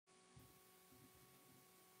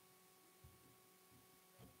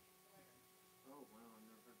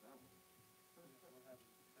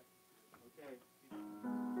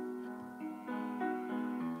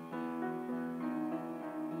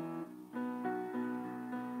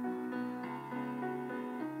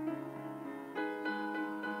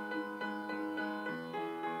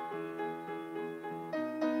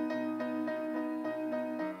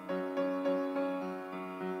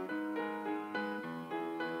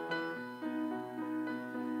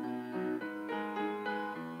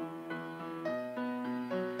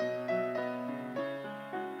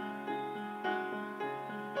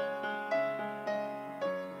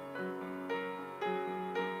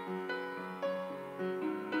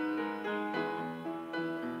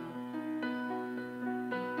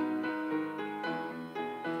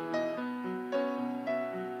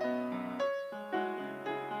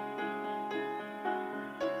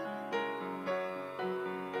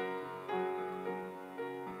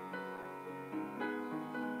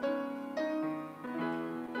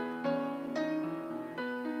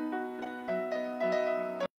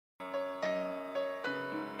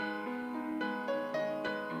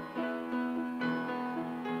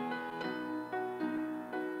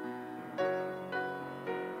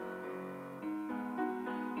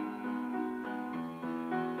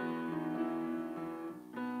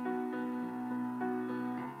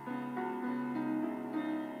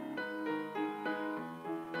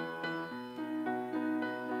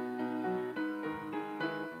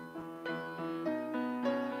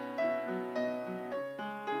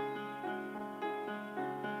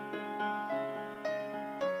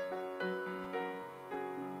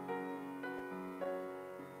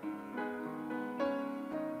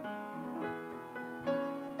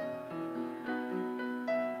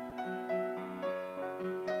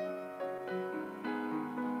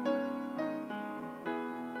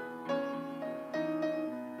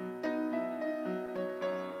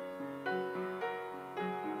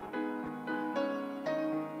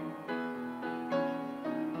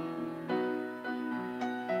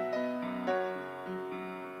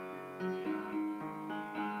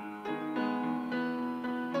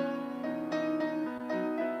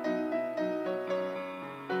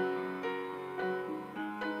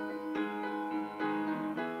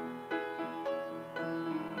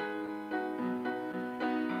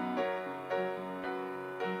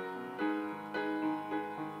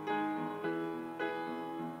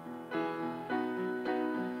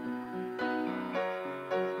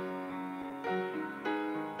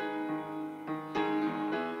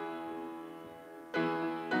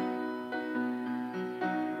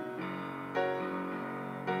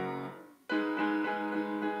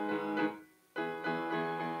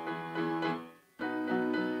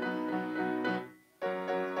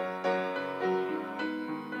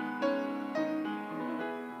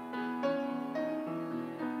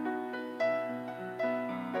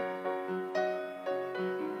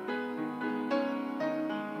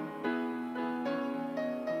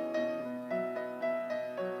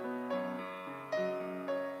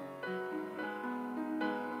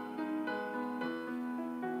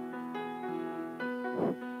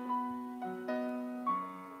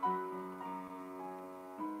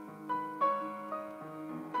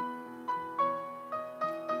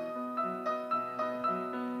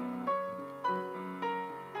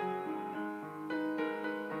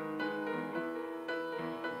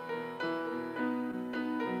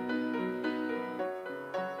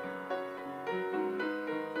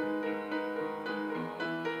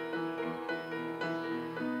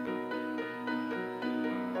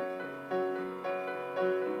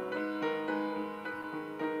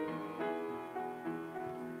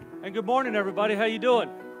And good morning, everybody. How you doing?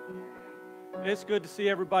 It's good to see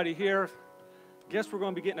everybody here. Guess we're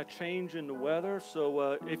going to be getting a change in the weather.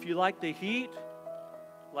 So if you like the heat,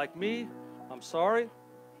 like me, I'm sorry.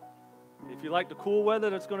 If you like the cool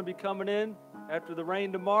weather that's going to be coming in after the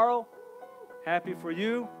rain tomorrow, happy for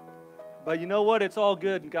you. But you know what? It's all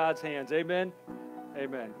good in God's hands. Amen?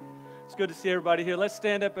 Amen. It's good to see everybody here. Let's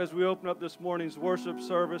stand up as we open up this morning's worship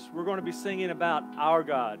service. We're going to be singing about our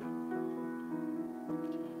God.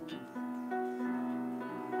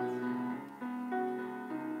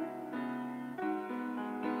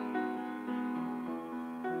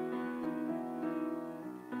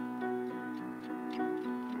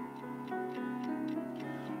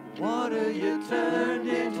 Water you turned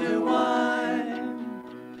into wine.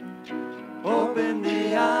 Open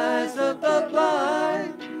the eyes of the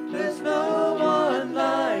blind. There's no one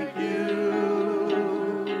like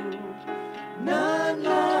you. None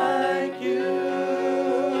like you.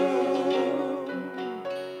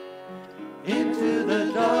 Into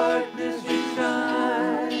the darkness you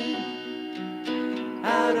shine.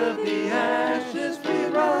 Out of the ashes we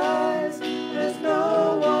rise. There's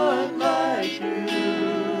no one like you.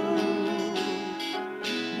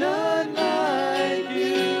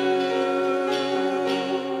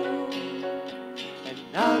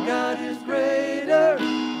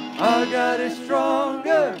 Our God is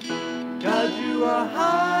stronger. God, you are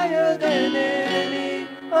higher than any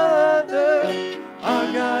other.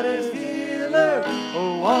 Our God is healer.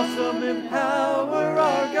 Oh, awesome in power,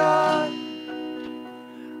 our God.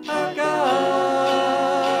 Our God.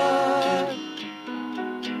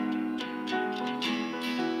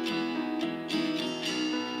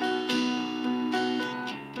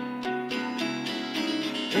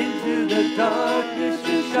 Into the darkness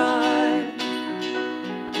you shine,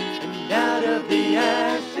 and out of the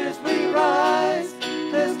ashes we rise.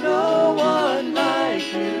 There's no one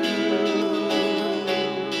like you,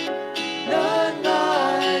 none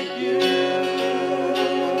like you.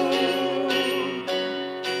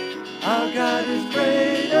 Our God is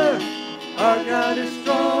greater, our God is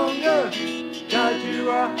stronger. God, you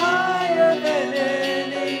are higher than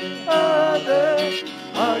any other.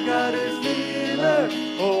 Our God is healer,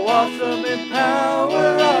 oh, awesome in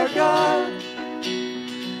power, our God.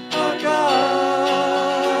 Our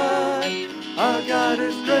God. Our God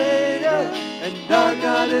is greater, and our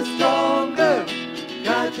God is stronger.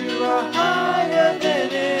 God, you are higher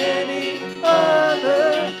than any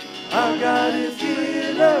other. Our God is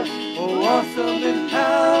healer, oh, awesome in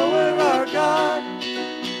power, our God.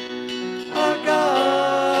 Our God.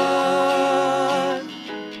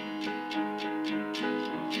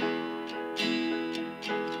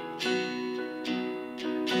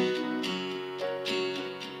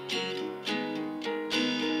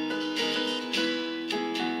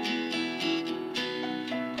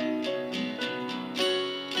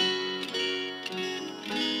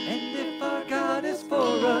 And if our God is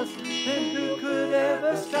for us, then who could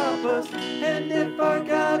ever stop us? And if our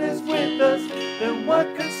God is with us, then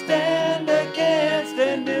what could stand against?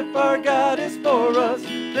 And if our God is for us,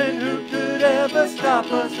 then who could ever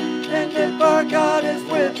stop us? And if our God is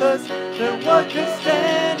with us, then what could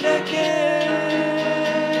stand against?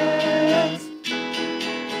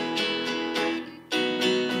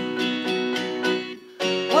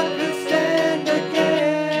 What could stand against?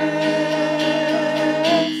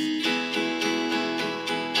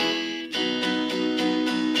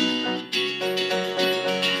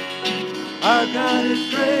 Our God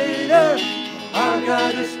is greater, our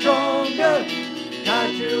God is stronger. God,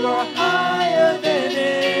 you are higher than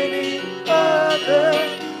any other.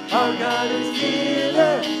 Our God is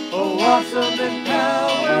healer, oh, awesome in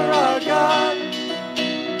power, our God.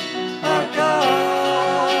 Our God.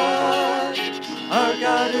 Our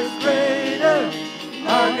God is greater,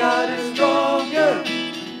 our God is stronger.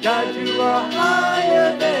 God, you are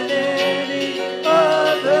higher than any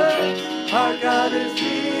other. Our God is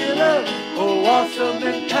healer, oh, awesome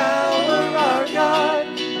in power, our God.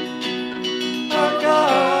 Our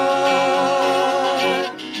God.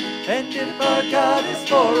 And if our God is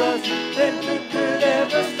for us, then who could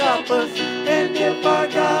ever stop us? And if our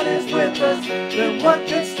God is with us, then what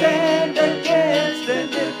could stand against?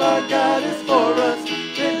 And if our God is for us,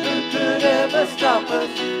 then who could ever stop us?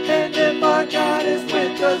 And if our God is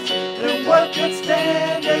with us, then what could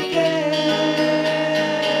stand against?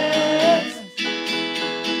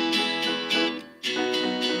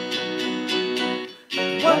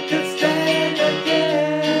 What could stand against?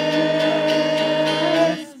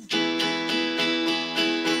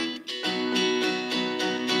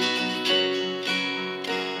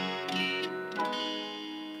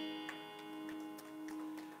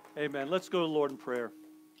 Amen. Let's go to the Lord in prayer.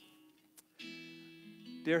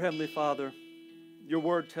 Dear Heavenly Father, your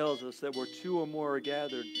word tells us that where two or more are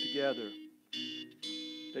gathered together,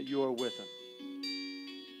 that you are with them.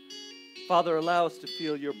 Father, allow us to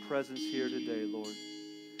feel your presence here today, Lord,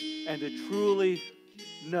 and to truly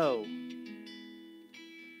know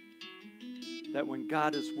that when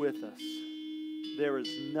God is with us, there is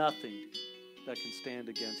nothing that can stand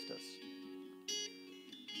against us.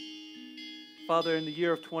 Father, in the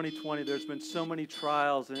year of 2020, there's been so many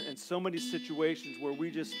trials and so many situations where we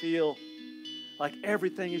just feel like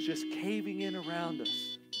everything is just caving in around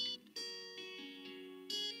us.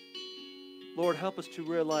 Lord, help us to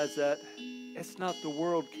realize that it's not the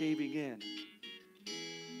world caving in,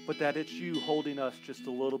 but that it's you holding us just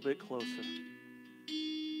a little bit closer.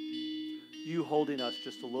 You holding us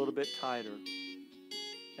just a little bit tighter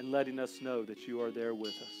and letting us know that you are there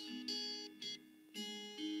with us.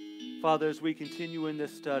 Father, as we continue in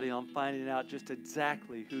this study on finding out just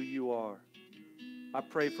exactly who you are, I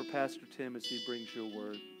pray for Pastor Tim as he brings your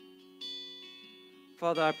word.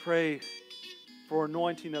 Father, I pray for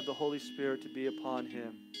anointing of the Holy Spirit to be upon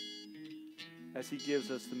him as he gives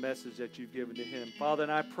us the message that you've given to him. Father,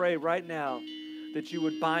 and I pray right now that you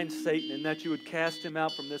would bind Satan and that you would cast him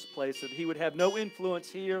out from this place, that he would have no influence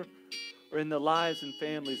here or in the lives and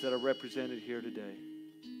families that are represented here today.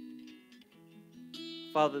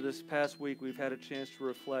 Father, this past week we've had a chance to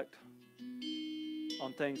reflect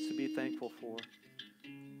on things to be thankful for.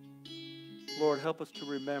 Lord, help us to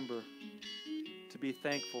remember to be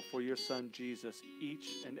thankful for your Son Jesus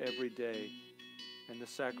each and every day and the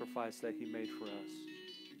sacrifice that he made for us.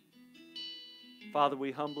 Father,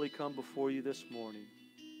 we humbly come before you this morning.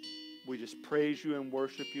 We just praise you and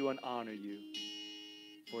worship you and honor you.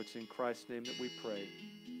 For it's in Christ's name that we pray.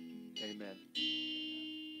 Amen.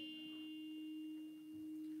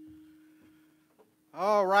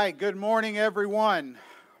 All right, good morning, everyone.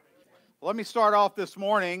 Let me start off this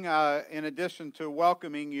morning, in addition to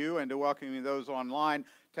welcoming you and to welcoming those online,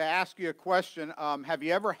 to ask you a question. Have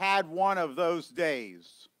you ever had one of those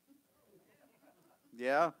days?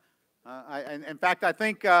 Yeah? In fact, I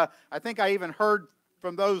think I even heard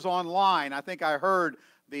from those online. I think I heard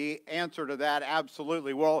the answer to that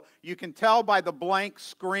absolutely. Well, you can tell by the blank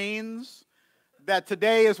screens that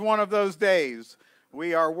today is one of those days.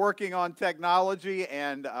 We are working on technology,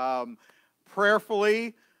 and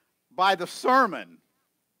prayerfully, by the sermon,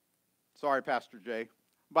 sorry, Pastor Jay,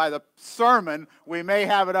 by the sermon, we may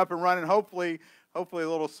have it up and running, hopefully a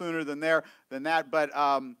little sooner than that. But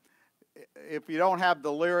if you don't have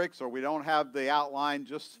the lyrics or we don't have the outline,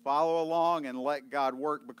 just follow along and let God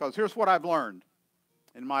work, because here's what I've learned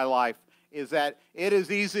in my life, is that it is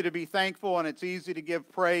easy to be thankful and it's easy to give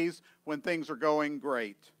praise when things are going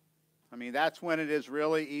great. I mean, that's when it is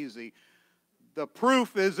really easy. The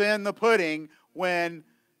proof is in the pudding when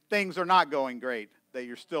things are not going great, that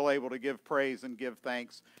you're still able to give praise and give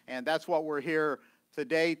thanks. And that's what we're here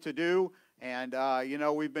today to do. And,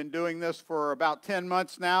 we've been doing this for about 10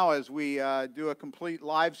 months now as we do a complete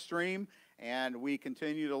live stream. And we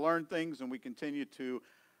continue to learn things and we continue to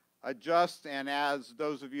adjust. And as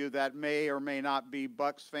those of you that may or may not be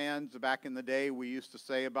Bucs fans, back in the day we used to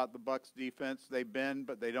say about the Bucs defense, they bend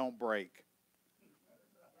but they don't break.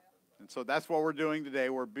 And so that's what we're doing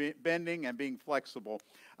today. We're bending and being flexible.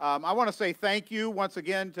 I want to say thank you once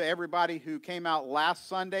again to everybody who came out last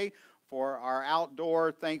Sunday for our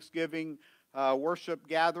outdoor Thanksgiving worship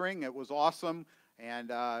gathering. It was awesome.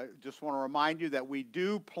 And just want to remind you that we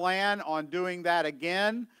do plan on doing that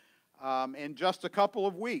again in just a couple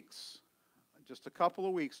of weeks.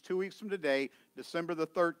 2 weeks from today, December the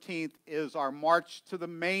 13th, is our March to the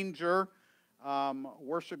Manger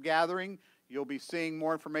worship gathering. You'll be seeing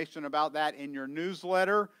more information about that in your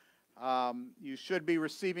newsletter. You should be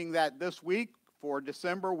receiving that this week. For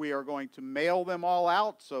December, we are going to mail them all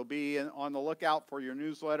out, so be on the lookout for your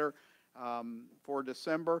newsletter for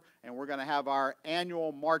December. And we're going to have our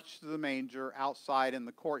annual March to the Manger outside in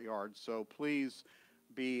the courtyard, so please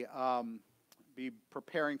be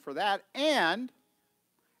preparing for that. And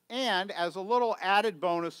as a little added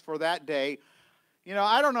bonus for that day,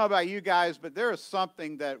 I don't know about you guys, but there is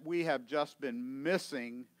something that we have just been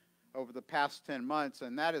missing over the past 10 months,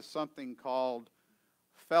 and that is something called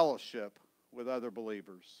fellowship with other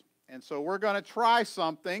believers. And so we're going to try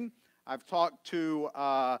something. I've talked to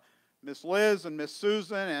Miss Liz and Miss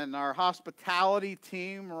Susan and our hospitality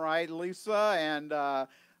team, right, Lisa? And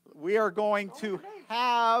we are going to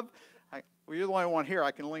have, well, you're the only one here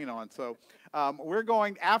I can lean on. So we're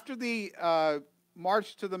going, after the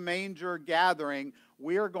March to the Manger gathering,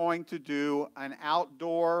 we are going to do an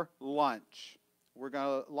outdoor lunch. We're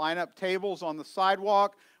going to line up tables on the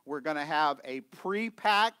sidewalk. We're going to have a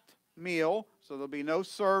pre-packed meal, so there'll be no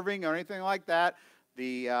serving or anything like that.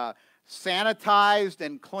 The sanitized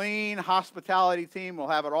and clean hospitality team will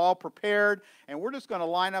have it all prepared, and we're just going to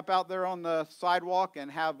line up out there on the sidewalk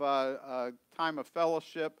and have a time of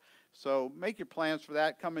fellowship. So make your plans for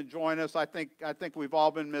that. Come and join us. I think we've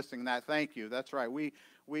all been missing that. Thank you. That's right. We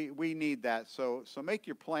need that. So make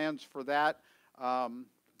your plans for that. I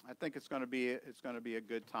think it's going to be a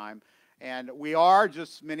good time. And we are,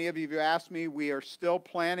 just many of you have asked me, we are still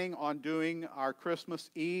planning on doing our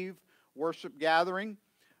Christmas Eve worship gathering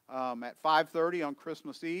at 5:30 on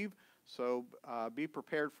Christmas Eve. So be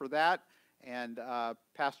prepared for that. And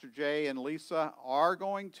Pastor Jay and Lisa are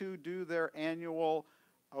going to do their annual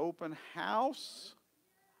open house.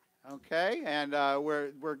 Okay, and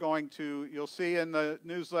we're going to, you'll see in the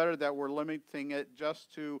newsletter that we're limiting it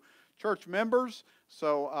just to church members.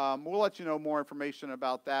 So we'll let you know more information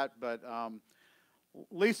about that. But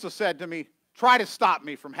Lisa said to me, try to stop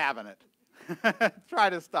me from having it. Try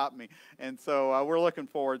to stop me. And so we're looking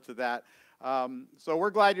forward to that. So we're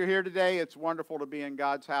glad you're here today. It's wonderful to be in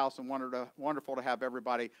God's house and wonderful to have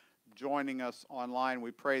everybody joining us online.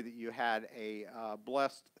 We pray that you had a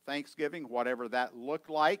blessed Thanksgiving, whatever that looked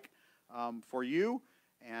like for you.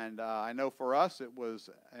 And I know for us it was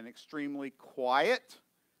an extremely quiet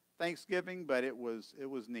Thanksgiving, but it was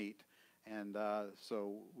neat. And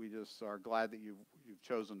so we just are glad that you've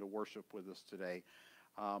chosen to worship with us today.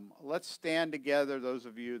 Let's stand together, those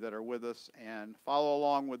of you that are with us, and follow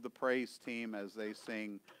along with the praise team as they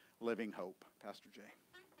sing Living Hope. Pastor Jay.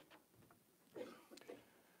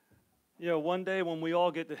 You know, one day when we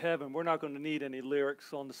all get to heaven, we're not going to need any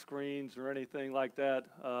lyrics on the screens or anything like that.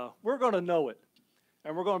 We're going to know it,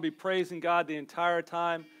 and we're going to be praising God the entire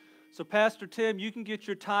time. So, Pastor Tim, you can get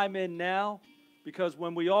your time in now, because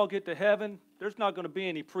when we all get to heaven, there's not going to be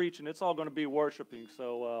any preaching. It's all going to be worshiping.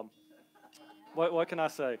 So, what can I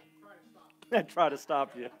say? Try to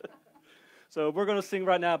stop you. So we're going to sing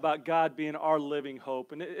right now about God being our living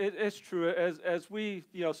hope. And it's true, as we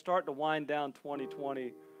start to wind down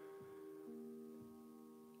 2020,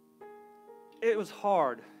 it was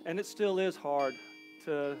hard, and it still is hard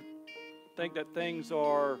to think that things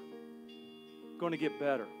are going to get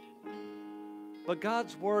better. But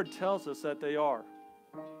God's Word tells us that they are.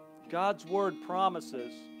 God's Word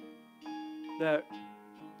promises that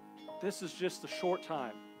this is just a short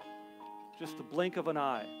time, just the blink of an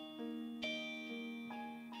eye.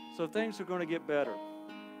 So things are going to get better.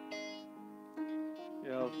 You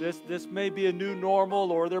know, this may be a new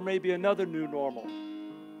normal, or there may be another new normal.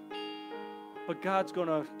 But God's going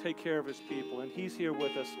to take care of His people, and He's here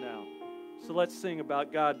with us now. So let's sing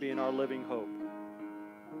about God being our living hope.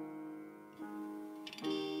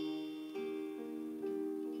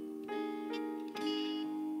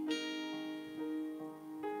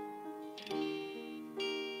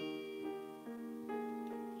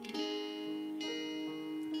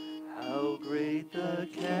 How great the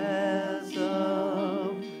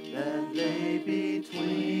chasm that lay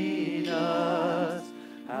between us.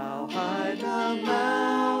 How high the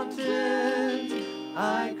mountains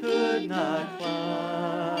I could not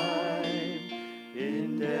climb.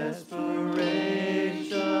 In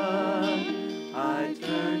desperation, I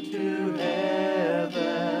turned to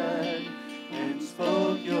heaven and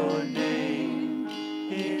spoke your name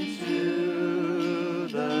into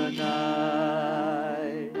the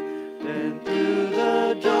night. Then through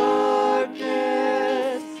the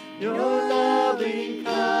darkness, your loving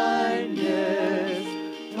kindness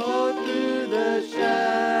tore through the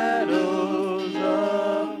shadows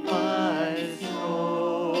of my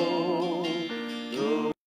soul.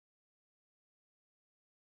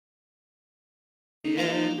 The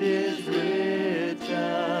end is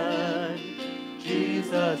written,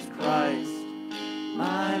 Jesus Christ,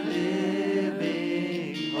 my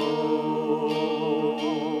living hope.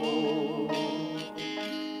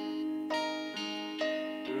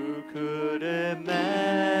 Who could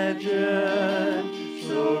imagine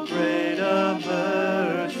so great a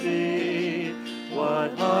mercy?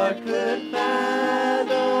 What heart could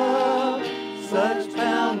fathom such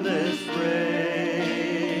boundless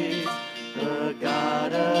grace? The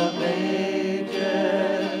God of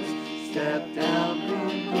ages stepped down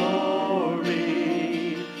from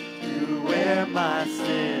glory to wear my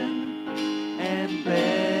sin and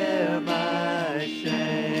bear my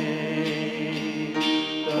shame.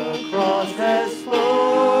 The cross has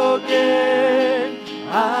spoken,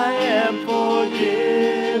 I am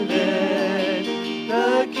forgiven.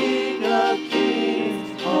 The King of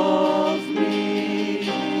Kings calls me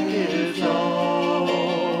his own.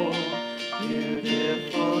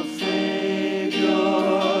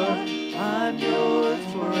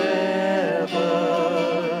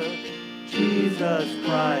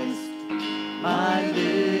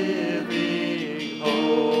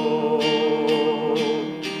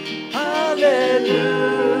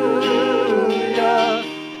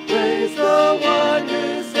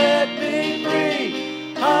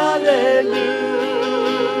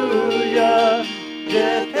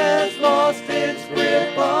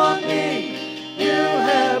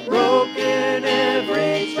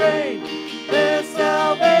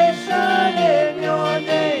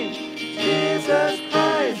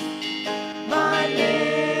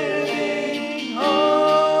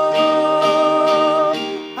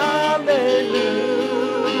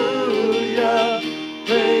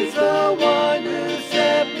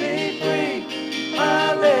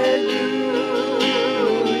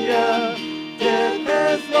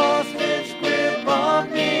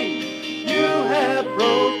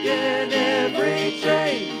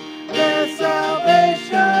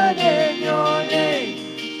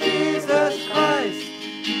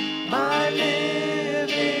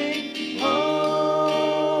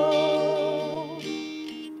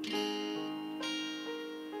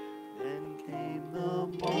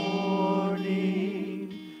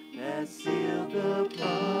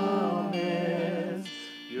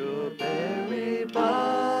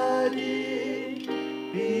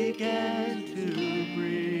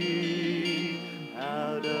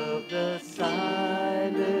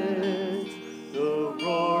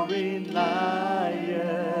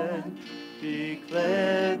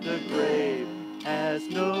 declared the grave has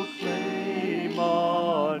no claim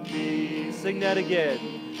on me. Sing that again.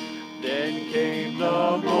 Then came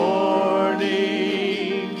the morning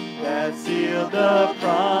that sealed the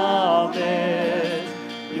promise.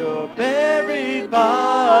 Your buried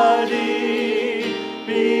body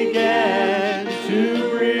began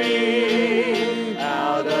to ring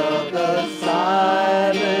out of the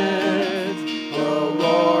silence. The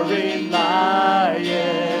roaring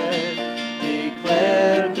lion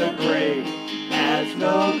declared the grave has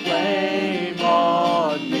no claim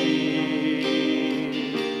on me.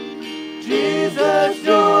 Jesus,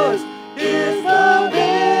 yours is the victory.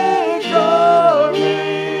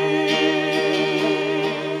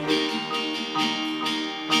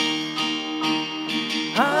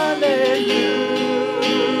 Hallelujah.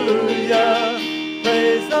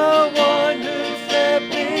 Praise the one who set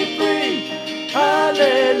me free. Hallelujah.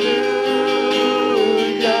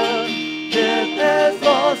 Death has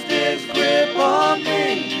lost its grip on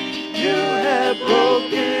me. You have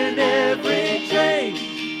broken every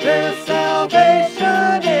chain. There's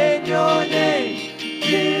salvation in your name,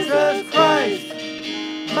 Jesus Christ,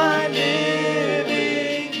 my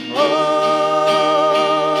living hope.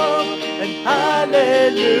 And hallelujah,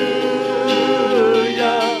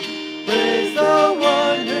 praise the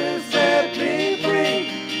one who set me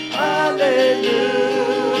free. Hallelujah,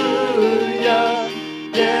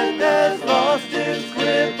 death has lost its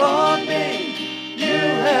grip on me. You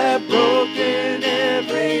have broken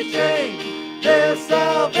every chain. There's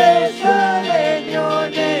salvation in your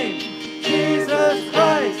name, Jesus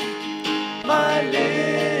Christ, my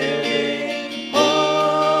living hope.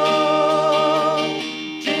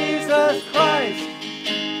 Jesus Christ,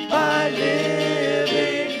 my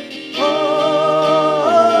living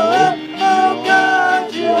hope. Oh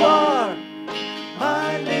God, you are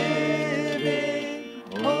my living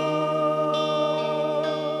hope.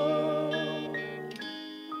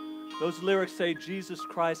 Those lyrics say Jesus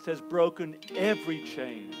Christ has broken every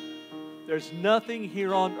chain. There's nothing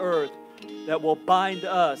here on earth that will bind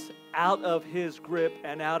us out of His grip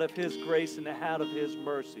and out of His grace and out of His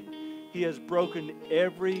mercy. He has broken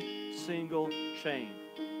every single chain.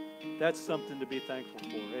 That's something to be thankful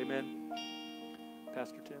for. Amen.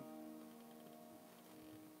 Pastor Tim.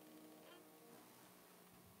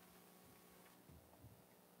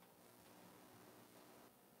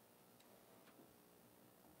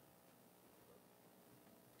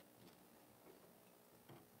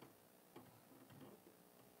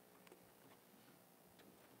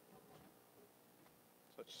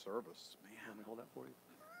 Such service, man. Let me hold that for you.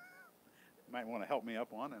 You might want to help me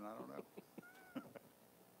up on it. I don't know.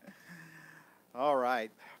 All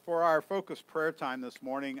right. For our focused prayer time this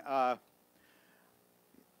morning, are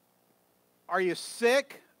you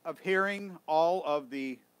sick of hearing all of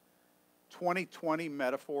the 2020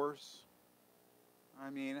 metaphors?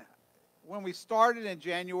 I mean, when we started in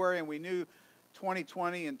January and we knew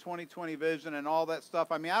 2020 and 2020 vision and all that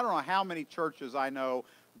stuff, I mean, I don't know how many churches I know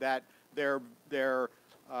that their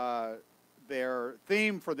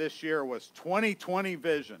theme for this year was 2020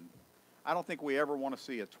 vision. I don't think we ever want to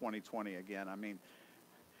see a 2020 again. I mean,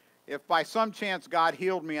 if by some chance God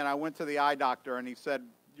healed me and I went to the eye doctor and he said,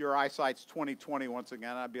 your eyesight's 2020 once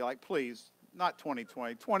again, I'd be like, please, not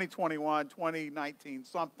 2020, 2021, 2019,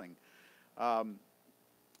 something.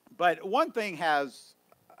 But one thing has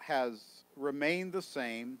remained the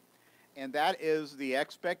same, and that is the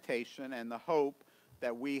expectation and the hope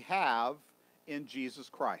that we have in Jesus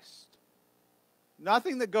Christ.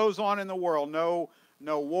 Nothing that goes on in the world, no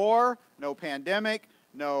war, no pandemic,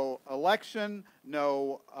 no election,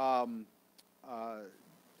 no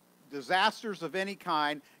disasters of any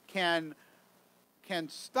kind can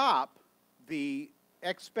stop the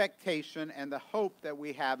expectation and the hope that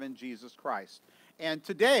we have in Jesus Christ. And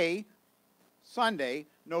today, Sunday,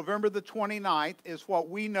 November the 29th, is what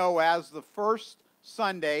we know as the first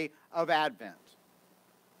Sunday of Advent.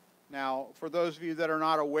 Now, for those of you that are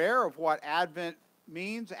not aware of what Advent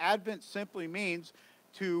means, Advent simply means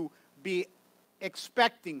to be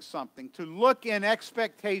expecting something, to look in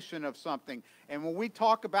expectation of something. And when we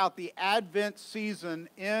talk about the Advent season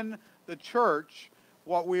in the church,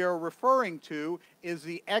 what we are referring to is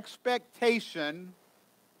the expectation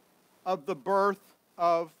of the birth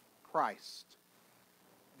of Christ.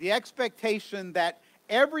 The expectation that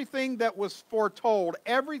everything that was foretold,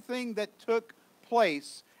 everything that took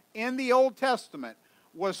place in the Old Testament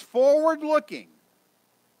was forward-looking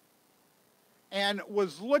and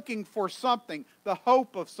was looking for something, the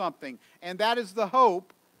hope of something. And that is the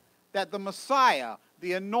hope that the Messiah,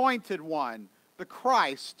 the Anointed One, the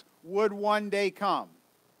Christ, would one day come.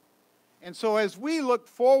 And so as we look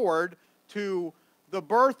forward to the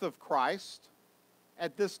birth of Christ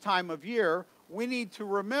at this time of year, we need to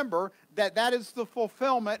remember that that is the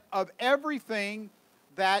fulfillment of everything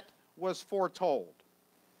that was foretold.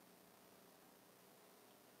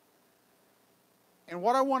 And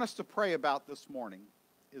what I want us to pray about this morning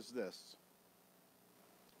is this: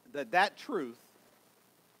 that truth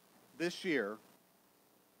this year,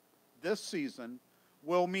 this season,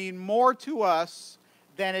 will mean more to us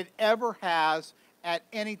than it ever has at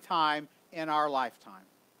any time in our lifetime.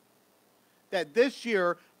 That this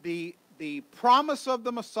year, the promise of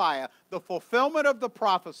the Messiah, the fulfillment of the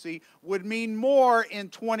prophecy, would mean more in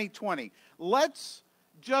 2020. Let's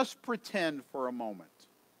just pretend for a moment.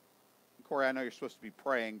 Corey, I know you're supposed to be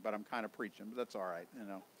praying, but I'm kind of preaching, but that's all right, you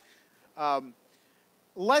know.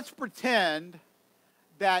 Let's pretend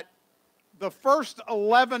that the first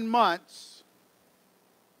 11 months,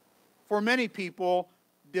 for many people,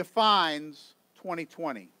 defines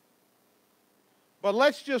 2020. But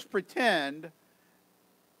let's just pretend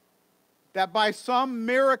that by some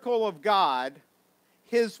miracle of God,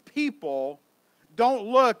 His people don't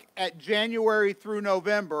look at January through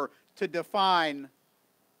November to define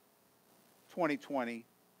 2020.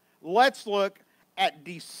 Let's look at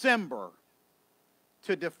December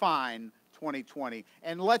to define 2020.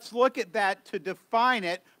 And let's look at that to define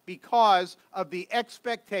it because of the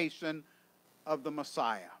expectation of the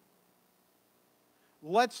Messiah.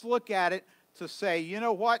 Let's look at it to say, you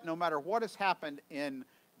know what, no matter what has happened in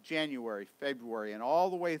January, February, and all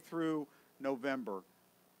the way through November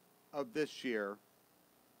of this year,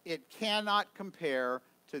 it cannot compare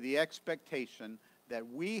to the expectation that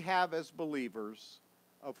we have as believers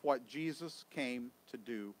of what Jesus came to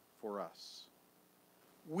do for us.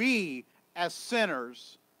 We, as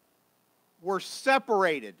sinners, were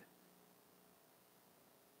separated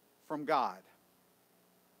from God.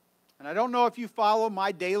 And I don't know if you follow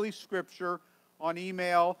my daily scripture on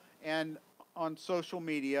email and on social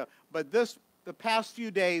media, but the past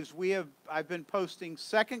few days I've been posting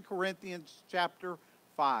 2 Corinthians chapter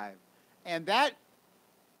 5. And that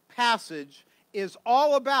passage is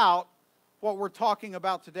all about what we're talking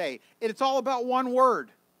about today. It's all about one word: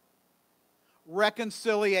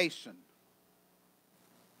 reconciliation.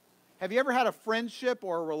 Have you ever had a friendship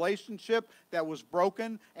or a relationship that was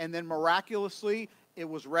broken and then miraculously it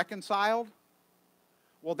was reconciled?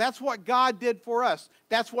 Well, that's what God did for us.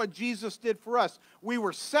 That's what Jesus did for us. We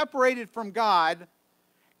were separated from God,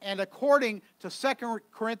 and according to 2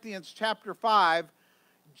 Corinthians chapter 5,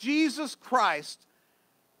 Jesus Christ,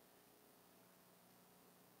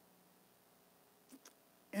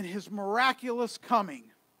 in His miraculous coming,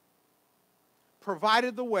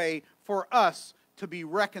 provided the way for us to be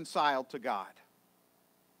reconciled to God.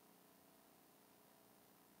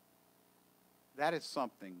 That is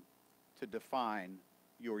something to define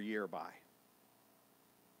your year by.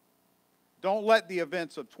 Don't let the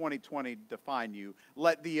events of 2020 define you.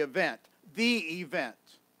 Let the event, the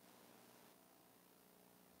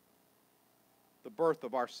birth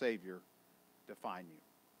of our Savior, define you.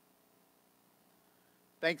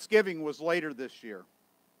 Thanksgiving was later this year,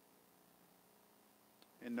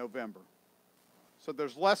 in November. So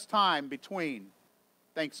there's less time between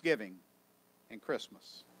Thanksgiving and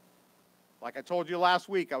Christmas. Like I told you last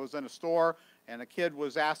week, I was in a store and a kid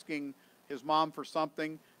was asking his mom for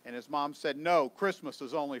something, and his mom said, "No, Christmas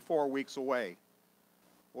is only 4 weeks away."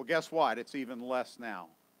 Well, guess what? It's even less now.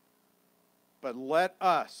 But let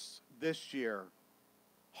us, this year,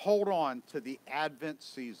 hold on to the Advent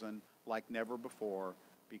season like never before,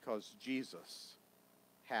 because Jesus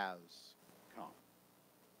has come.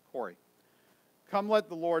 Corey, come, let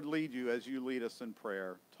the Lord lead you as you lead us in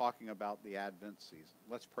prayer, talking about the Advent season.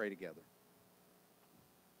 Let's pray together.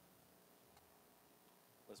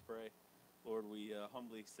 Let's pray. Lord, we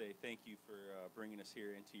humbly say thank you for bringing us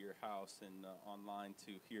here into your house and online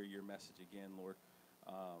to hear your message again, Lord.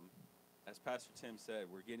 As Pastor Tim said,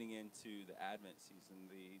 we're getting into the Advent season,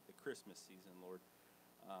 the Christmas season, Lord.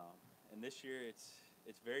 And this year,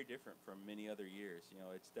 it's very different from many other years. You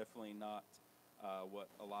know, it's definitely not what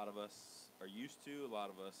a lot of us are used to, a lot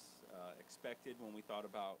of us expected when we thought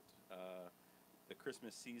about the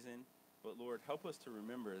Christmas season. But Lord, help us to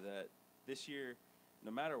remember that this year, no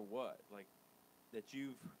matter what, like, that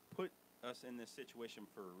you've put us in this situation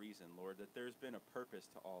for a reason, Lord, that there's been a purpose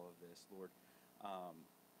to all of this, Lord.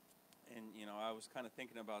 And, you know, I was kind of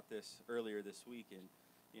thinking about this earlier this week, and,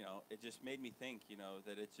 you know, it just made me think, you know,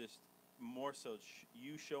 that it's just more so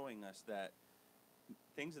you showing us that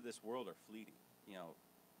things of this world are fleeting. You know,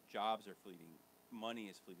 jobs are fleeting, money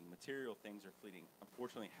is fleeting, material things are fleeting.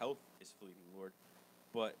 Unfortunately, health is fleeting, Lord.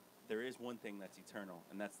 But there is one thing that's eternal,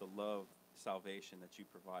 and that's the love, salvation that you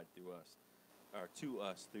provide through us. or to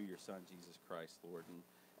us through your Son, Jesus Christ, Lord. And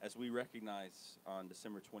as we recognize on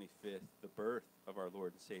December 25th the birth of our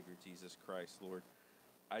Lord and Savior, Jesus Christ, Lord,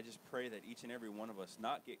 I just pray that each and every one of us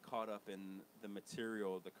not get caught up in the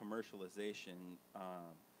material, the commercialization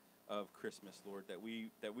of Christmas, Lord, that we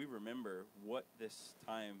remember what this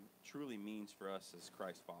time truly means for us as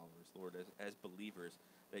Christ followers, Lord, as believers,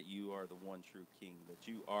 that you are the one true King, that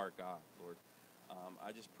you are God, Lord.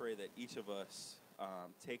 I just pray that each of us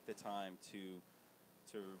take the time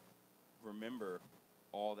to remember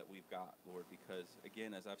all that we've got, Lord, because,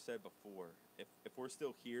 again, as I've said before, if we're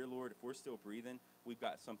still here, Lord, if we're still breathing, we've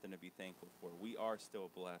got something to be thankful for. We are still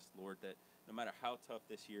blessed, Lord, that no matter how tough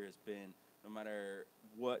this year has been, no matter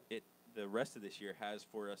what the rest of this year has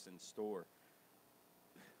for us in store,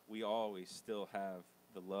 we always still have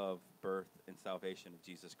the love, birth, and salvation of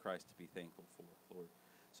Jesus Christ to be thankful for, Lord.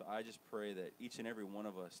 So I just pray that each and every one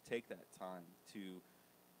of us take that time to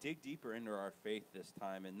dig deeper into our faith this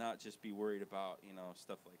time and not just be worried about,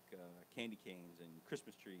 stuff like candy canes and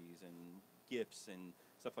Christmas trees and gifts and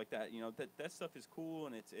stuff like that. That stuff is cool,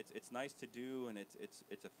 and it's nice to do, and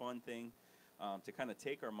it's a fun thing to kind of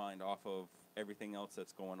take our mind off of everything else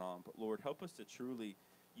that's going on. But Lord, help us to truly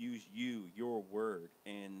use you, your word,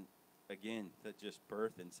 and again, that just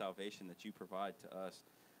birth and salvation that you provide to us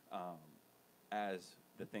as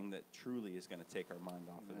the thing that truly is going to take our mind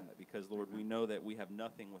off of that. Because, Lord, we know that we have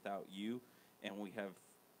nothing without you, and we've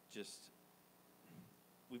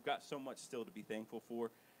got so much still to be thankful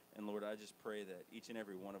for. And, Lord, I just pray that each and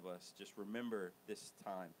every one of us just remember this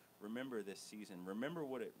time, remember this season, remember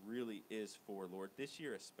what it really is for, Lord, this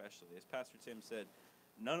year especially. As Pastor Tim said,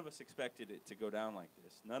 none of us expected it to go down like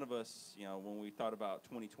this. None of us, when we thought about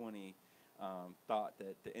 2020, thought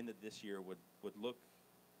that the end of this year would look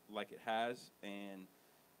like it has, and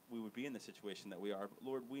we would be in the situation that we are. But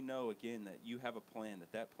Lord, we know again that you have a plan,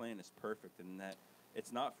 that plan is perfect, and that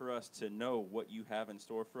it's not for us to know what you have in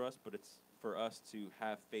store for us, but it's for us to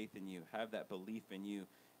have faith in you, have that belief in you,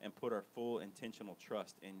 and put our full intentional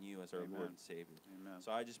trust in you as our Amen. Lord and Savior. Amen.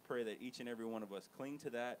 So I just pray that each and every one of us cling to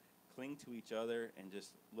that, cling to each other, and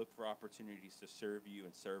just look for opportunities to serve you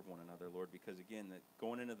and serve one another, Lord, because again, that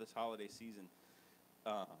going into this holiday season,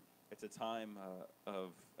 it's a time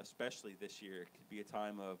of, especially this year, it could be a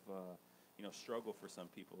time of, struggle for some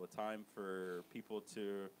people, a time for people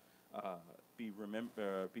to be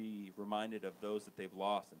reminded of those that they've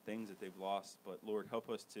lost and things that they've lost. But Lord, help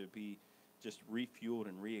us to be just refueled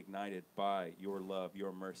and reignited by your love,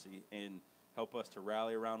 your mercy, and help us to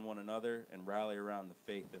rally around one another and rally around the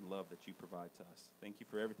faith and love that you provide to us. Thank you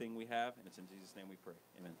for everything we have, and it's in Jesus' name we pray.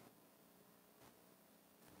 Amen.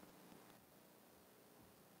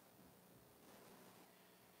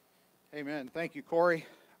 Amen. Thank you, Corey.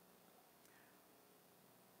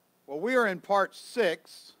 Well, we are in part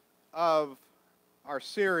 6 of our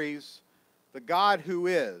series, The God Who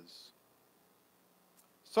Is.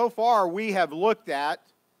 So far, we have looked at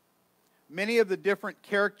many of the different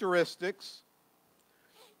characteristics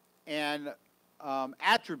and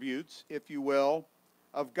attributes, if you will,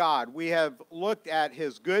 of God. We have looked at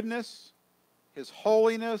His goodness, His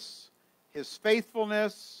holiness, His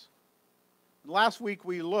faithfulness. Last week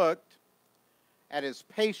we looked at His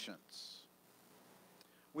patience.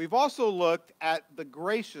 We've also looked at the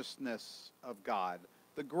graciousness of God,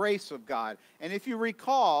 the grace of God. And if you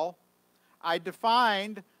recall, I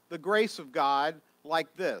defined the grace of God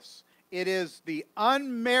like this. It is the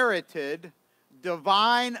unmerited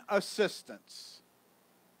divine assistance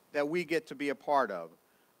that we get to be a part of.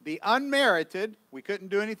 The unmerited, we couldn't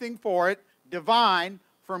do anything for it, divine,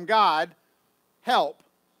 from God, help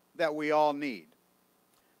that we all need.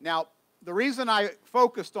 Now, the reason I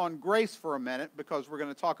focused on grace for a minute, because we're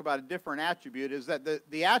going to talk about a different attribute, is that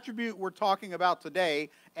the attribute we're talking about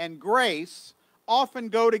today and grace often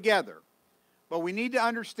go together. But we need to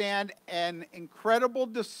understand an incredible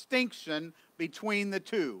distinction between the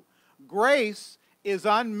two. Grace is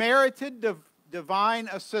unmerited divine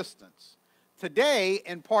assistance. Today,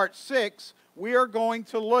 in part 6, we are going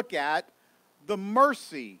to look at the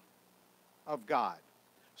mercy of God.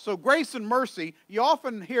 So grace and mercy, you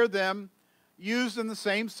often hear them used in the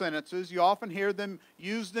same sentences. You often hear them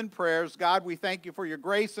used in prayers. God, we thank you for your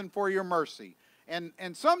grace and for your mercy. And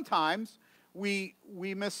sometimes we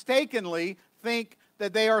mistakenly think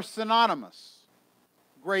that they are synonymous,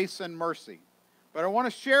 grace and mercy. But I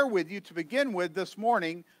want to share with you to begin with this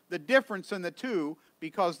morning the difference in the two,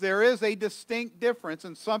 because there is a distinct difference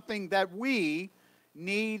and something that we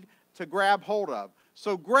need to grab hold of.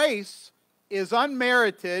 So grace is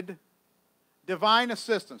unmerited divine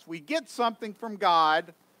assistance. We get something from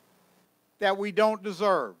God that we don't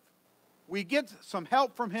deserve. We get some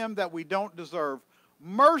help from Him that we don't deserve.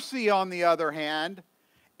 Mercy, on the other hand,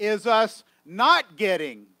 is us not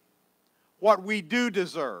getting what we do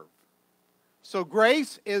deserve. So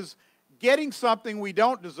grace is getting something we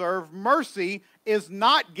don't deserve. Mercy is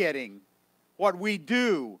not getting what we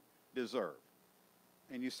do deserve.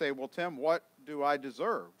 And you say, well, Tim, what do I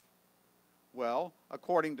deserve? Well,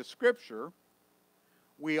 according to Scripture,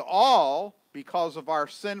 we all, because of our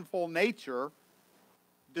sinful nature,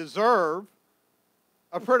 deserve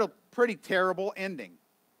a pretty terrible ending.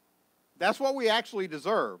 That's what we actually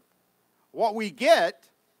deserve. What we get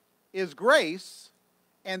is grace,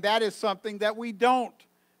 and that is something that we don't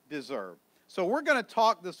deserve. So we're going to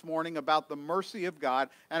talk this morning about the mercy of God,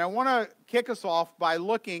 and I want to kick us off by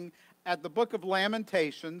looking at the book of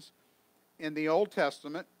Lamentations in the Old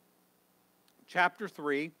Testament, chapter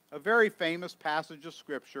 3, a very famous passage of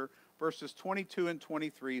Scripture, verses 22 and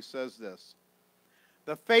 23 says this: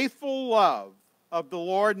 "The faithful love of the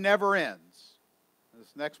Lord never ends."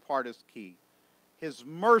 This next part is key. "His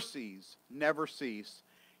mercies never cease.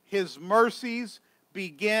 His mercies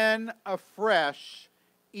begin afresh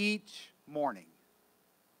each morning."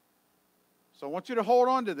 So I want you to hold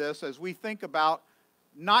on to this as we think about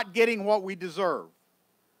not getting what we deserve.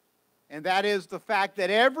 And that is the fact that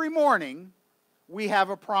every morning we have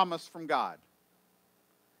a promise from God.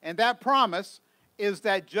 And that promise is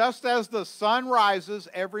that just as the sun rises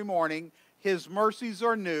every morning, His mercies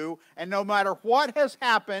are new, and no matter what has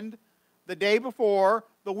happened the day before,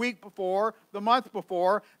 the week before, the month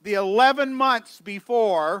before, the 11 months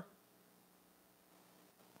before,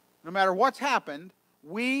 no matter what's happened,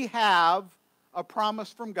 we have a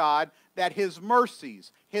promise from God that His mercy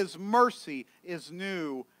is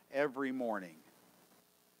new every morning.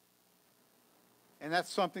 And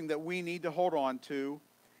that's something that we need to hold on to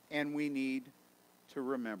and we need to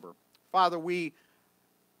remember. Father, we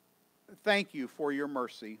thank You for Your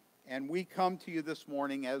mercy, and we come to You this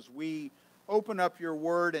morning as we open up Your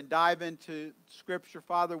Word and dive into Scripture.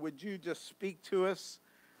 Father, would You just speak to us?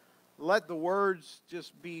 Let the words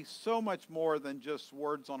just be so much more than just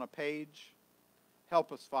words on a page.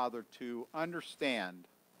 Help us, Father, to understand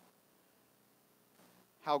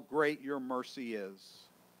how great Your mercy is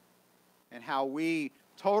and how we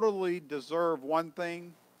totally deserve one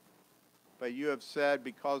thing, but You have said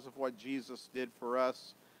because of what Jesus did for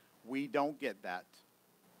us, we don't get that.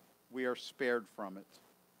 We are spared from it.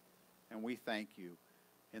 And we thank You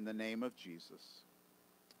in the name of Jesus.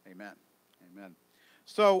 Amen. Amen.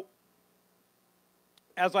 So,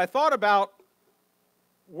 as I thought about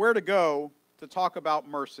where to go to talk about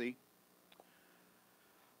mercy,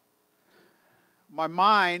 my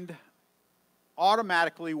mind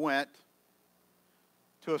automatically went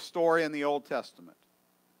to a story in the Old Testament.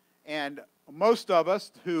 And most of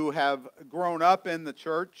us who have grown up in the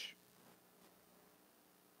church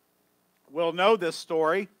will know this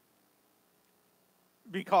story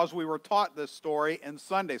because we were taught this story in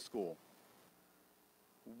Sunday school.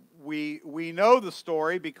 We know the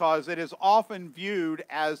story because it is often viewed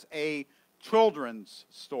as a children's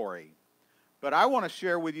story. But I want to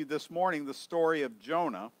share with you this morning the story of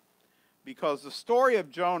Jonah, because the story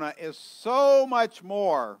of Jonah is so much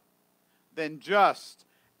more than just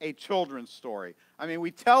a children's story. I mean,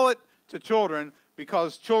 we tell it to children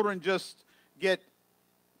because children just get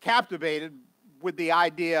captivated with the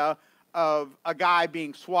idea of a guy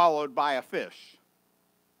being swallowed by a fish.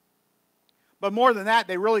 But more than that,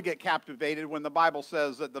 they really get captivated when the Bible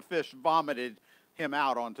says that the fish vomited him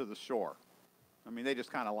out onto the shore. I mean, they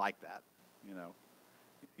just kind of like that, you know.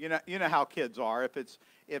 You know how kids are. If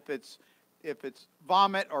it's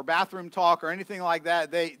vomit or bathroom talk or anything like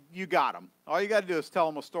that, you got them. All you got to do is tell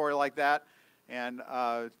them a story like that. And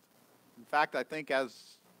in fact, I think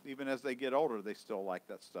even as they get older, they still like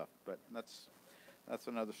that stuff. But that's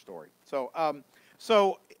another story. So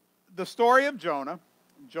the story of Jonah.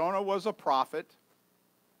 Jonah was a prophet,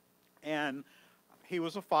 and he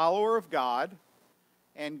was a follower of God.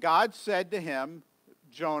 And God said to him,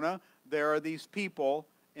 Jonah, there are these people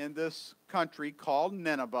in this country called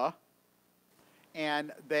Nineveh,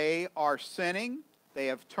 and they are sinning. They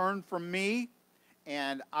have turned from me,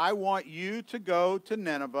 and I want you to go to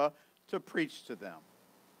Nineveh to preach to them.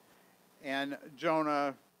 And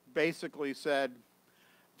Jonah basically said,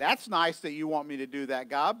 that's nice that you want me to do that,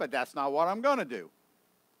 God, but that's not what I'm going to do.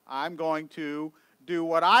 I'm going to do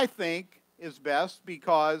what I think is best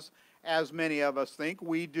because, as many of us think,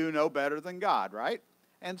 we do know better than God, right?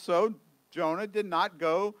 And so Jonah did not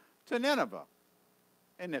go to Nineveh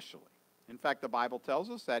initially. In fact, the Bible tells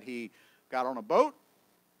us that he got on a boat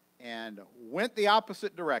and went the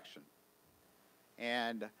opposite direction.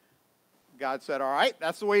 And God said, all right,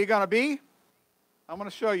 that's the way you're going to be. I'm going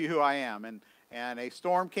to show you who I am. And a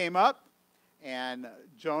storm came up, and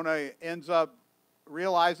Jonah ends up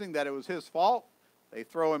realizing that it was his fault. They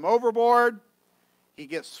throw him overboard. He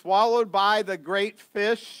gets swallowed by the great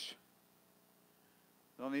fish.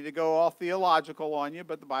 Don't need to go all theological on you,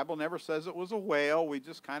 but the Bible never says it was a whale. We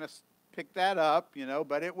just kind of picked that up, you know.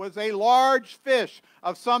 But it was a large fish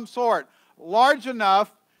of some sort, large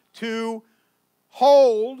enough to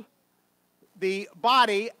hold the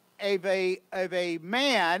body of a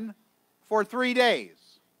man for 3 days.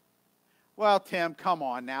 Well, Tim, come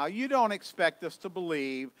on now. You don't expect us to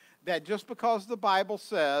believe that just because the Bible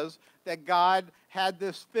says that God had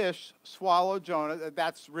this fish swallow Jonah, that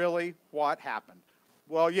that's really what happened.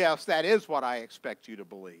 Well, yes, that is what I expect you to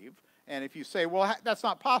believe. And if you say, well, that's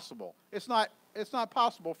not possible. It's not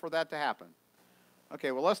possible for that to happen.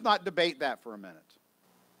 Okay, well, let's not debate that for a minute.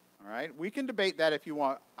 All right? We can debate that if you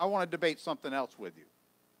want. I want to debate something else with you.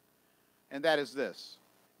 And that is this.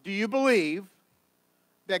 Do you believe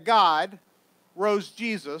that God rose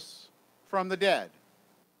Jesus from the dead?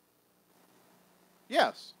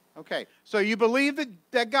 Yes. Okay. So you believe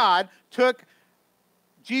that God took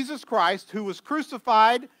Jesus Christ, who was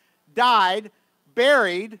crucified, died,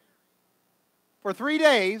 buried for 3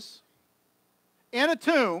 days in a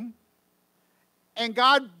tomb, and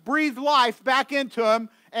God breathed life back into him,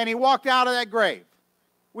 and he walked out of that grave.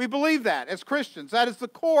 We believe that as Christians. That is the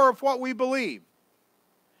core of what we believe.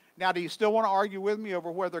 Now, do you still want to argue with me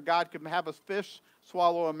over whether God could have a fish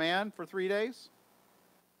swallow a man for 3 days?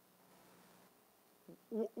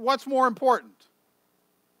 What's more important?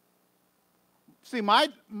 See, my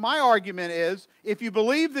argument is, if you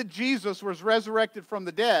believe that Jesus was resurrected from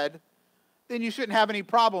the dead, then you shouldn't have any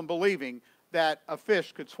problem believing that a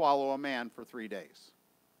fish could swallow a man for 3 days.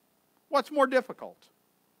 What's more difficult?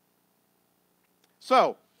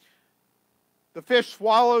 So, the fish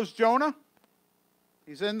swallows Jonah.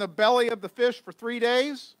 He's in the belly of the fish for 3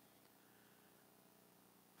 days.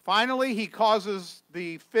 Finally, he causes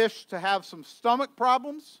the fish to have some stomach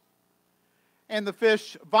problems, and the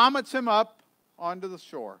fish vomits him up onto the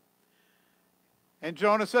shore. And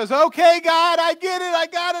Jonah says, okay, God, I get it, I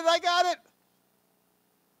got it.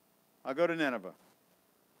 I'll go to Nineveh.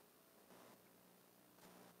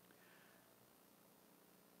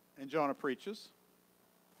 And Jonah preaches,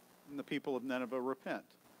 and the people of Nineveh repent.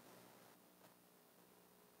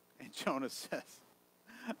 And Jonah says,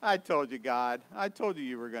 I told you, God. I told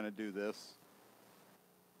you were going to do this.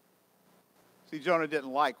 See, Jonah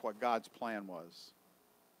didn't like what God's plan was.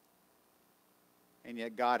 And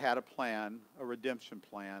yet God had a plan, a redemption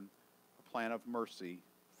plan, a plan of mercy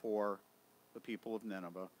for the people of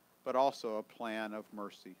Nineveh, but also a plan of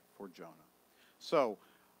mercy for Jonah. So,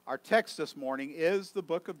 our text this morning is the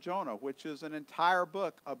book of Jonah, which is an entire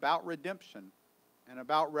book about redemption and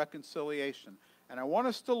about reconciliation. And I want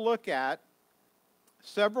us to look at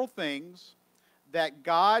several things that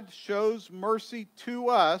God shows mercy to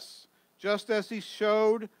us, just as he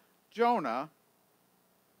showed Jonah,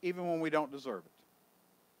 even when we don't deserve it.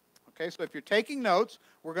 Okay, so if you're taking notes,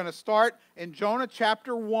 we're going to start in Jonah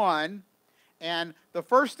chapter 1. And the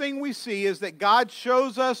first thing we see is that God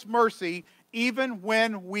shows us mercy even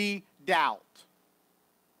when we doubt.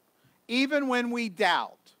 Even when we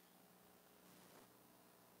doubt.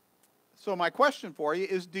 So my question for you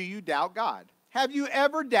is, do you doubt God? Have you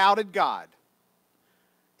ever doubted God?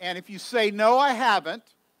 And if you say, no, I haven't,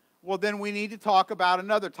 well, then we need to talk about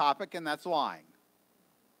another topic, and that's lying.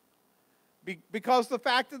 Because the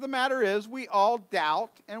fact of the matter is, we all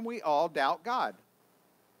doubt, and we all doubt God.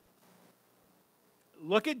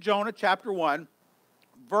 Look at Jonah chapter 1,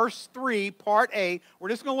 verse 3, part A. We're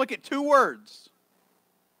just going to look at 2 words.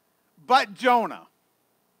 But Jonah.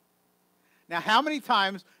 Now, how many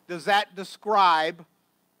times does that describe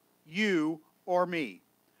you or me?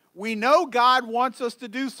 We know God wants us to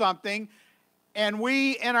do something, and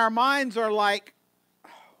we, in our minds, are like,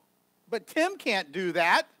 but Tim can't do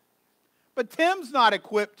that. But Tim's not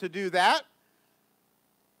equipped to do that.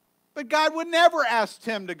 But God would never ask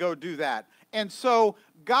Tim to go do that. And so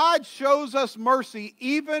God shows us mercy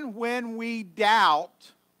even when we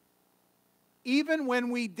doubt. Even when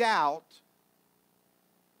we doubt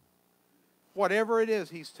whatever it is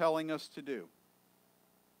he's telling us to do.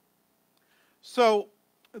 So,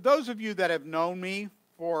 those of you that have known me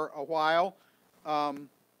for a while, in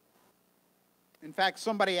fact,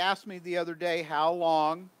 somebody asked me the other day how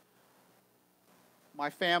long my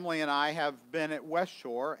family and I have been at West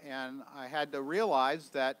Shore, and I had to realize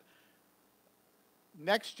that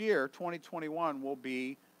next year, 2021, will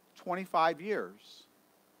be 25 years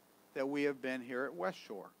that we have been here at West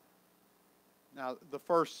Shore. Now, the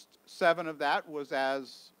first 7 of that was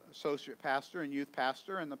as associate pastor and youth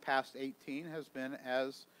pastor, and the past 18 has been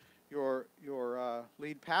as your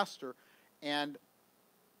lead pastor. And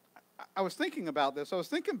I was thinking about this. I was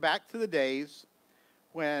thinking back to the days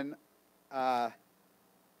when I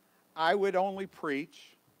would only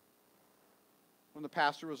preach when the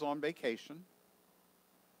pastor was on vacation.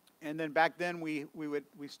 And then back then we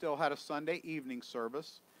still had a Sunday evening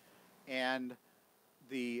service, and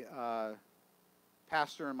the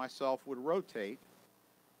pastor and myself would rotate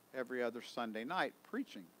every other Sunday night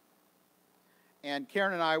preaching. And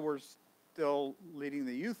Karen and I were still leading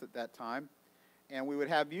the youth at that time, and we would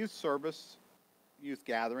have youth service, youth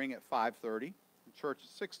gathering at 5:30, and church at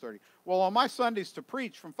 6:30. Well, on my Sundays to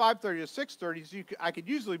preach from 5:30 to 6:30, I could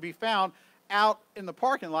usually be found out in the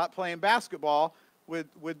parking lot playing basketball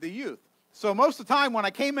with the youth. So most of the time when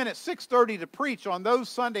I came in at 6:30 to preach on those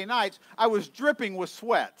Sunday nights, I was dripping with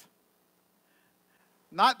sweat.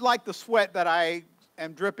 Not like the sweat that I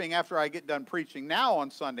am dripping after I get done preaching now on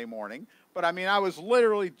Sunday morning, but I mean, I was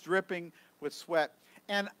literally dripping with sweat.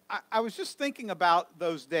 And I was just thinking about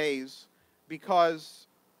those days because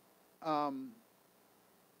I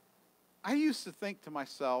used to think to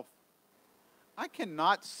myself, I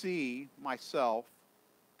cannot see myself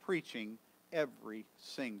preaching every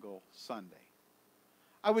single Sunday.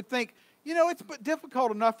 I would think, it's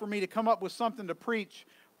difficult enough for me to come up with something to preach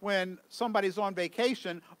when somebody's on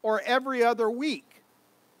vacation, or every other week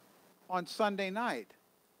on Sunday night.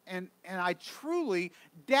 And I truly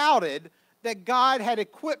doubted that God had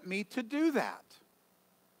equipped me to do that.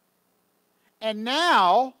 And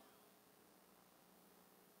now,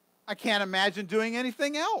 I can't imagine doing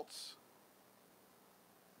anything else.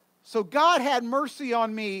 So God had mercy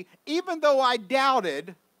on me, even though I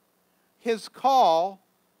doubted His call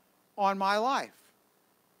on my life.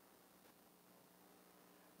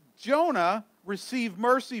 Jonah received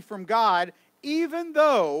mercy from God, even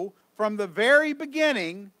though from the very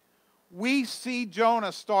beginning we see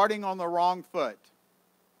Jonah starting on the wrong foot.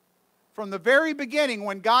 From the very beginning,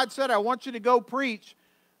 when God said, I want you to go preach,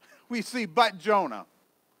 we see but Jonah.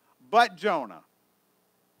 But Jonah.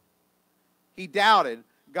 He doubted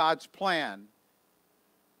God's plan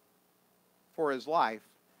for his life.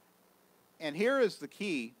 And here is the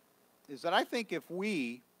key, is that I think if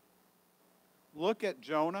we look at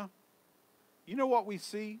Jonah, you know what we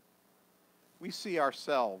see? We see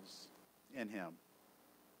ourselves in him.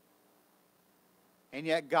 And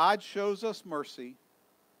yet God shows us mercy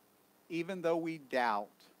even though we doubt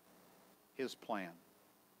His plan.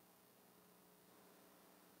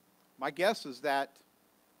 My guess is that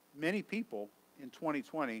many people in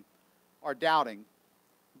 2020 are doubting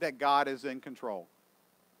that God is in control.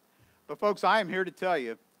 But folks, I am here to tell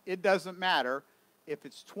you, it doesn't matter if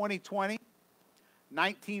it's 2020,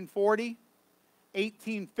 1940,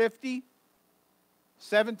 1850,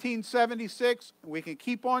 1776, we can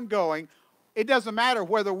keep on going. It doesn't matter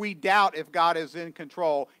whether we doubt if God is in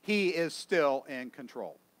control. He is still in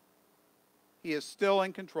control. He is still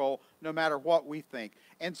in control no matter what we think.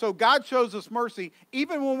 And so God shows us mercy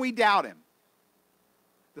even when we doubt Him.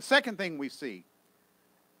 The second thing we see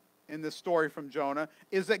in this story from Jonah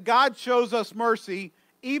is that God shows us mercy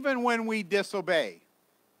even when we disobey.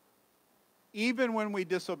 Even when we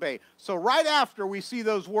disobey. So right after we see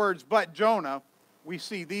those words, but Jonah, we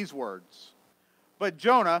see these words. But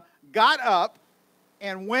Jonah got up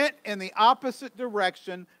and went in the opposite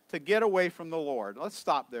direction to get away from the Lord. Let's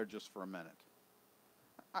stop there just for a minute.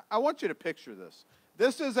 I want you to picture this.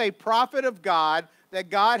 This is a prophet of God that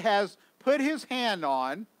God has put His hand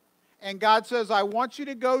on, and God says, I want you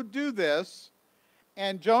to go do this.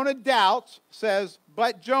 And Jonah doubts, says,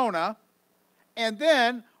 but Jonah. And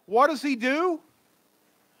then, what does he do?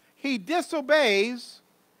 He disobeys,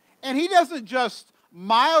 and he doesn't just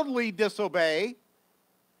mildly disobey.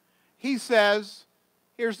 He says,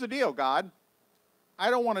 here's the deal, God. I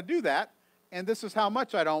don't want to do that, and this is how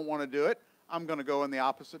much I don't want to do it. I'm going to go in the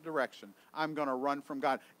opposite direction. I'm going to run from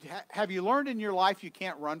God. Have you learned in your life you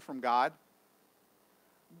can't run from God?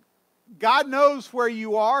 God knows where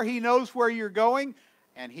you are. He knows where you're going,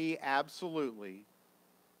 and He absolutely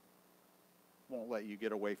won't let you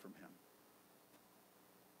get away from Him.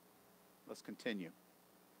 Let's continue.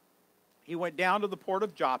 He went down to the port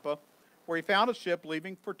of Joppa, where he found a ship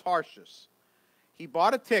leaving for Tarshish. He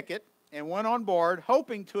bought a ticket and went on board,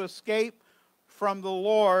 hoping to escape from the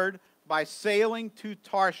Lord by sailing to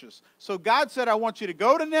Tarshish. So God said, I want you to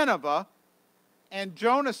go to Nineveh. And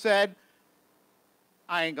Jonah said,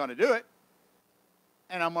 I ain't going to do it.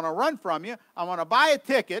 And I'm going to run from you. I'm going to buy a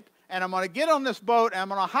ticket, and I'm going to get on this boat, and I'm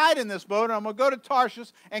going to hide in this boat, and I'm going to go to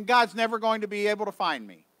Tarshish, and God's never going to be able to find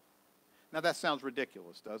me. Now that sounds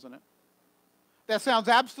ridiculous, doesn't it? That sounds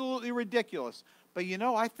absolutely ridiculous. But you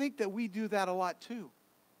know, I think that we do that a lot too.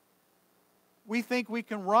 We think we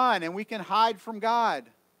can run and we can hide from God.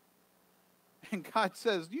 And God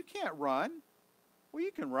says, you can't run. Well,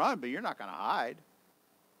 you can run, but you're not going to hide.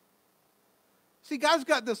 See, God's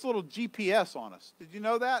got this little GPS on us. Did you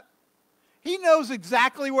know that? He knows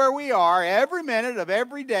exactly where we are every minute of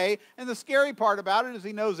every day. And the scary part about it is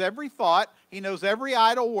he knows every thought. He knows every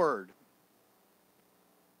idle word.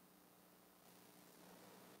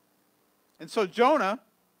 And so Jonah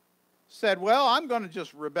said, well, I'm going to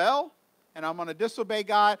just rebel, and I'm going to disobey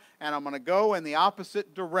God, and I'm going to go in the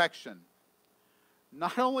opposite direction.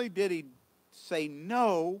 Not only did he say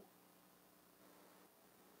no,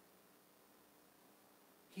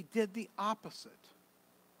 he did the opposite.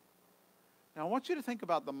 Now, I want you to think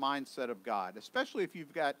about the mindset of God, especially if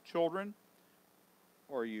you've got children,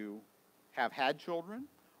 or you have had children,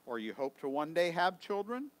 or you hope to one day have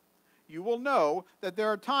children. You will know that there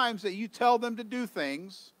are times that you tell them to do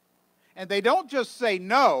things, and they don't just say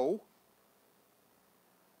no.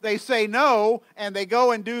 They say no, and they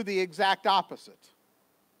go and do the exact opposite.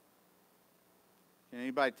 Can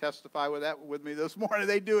anybody testify with me this morning?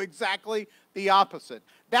 They do exactly the opposite.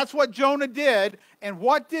 That's what Jonah did. And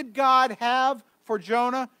what did God have for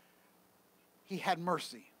Jonah? He had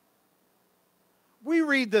mercy. We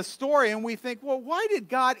read this story and we think, well, why did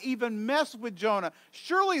God even mess with Jonah?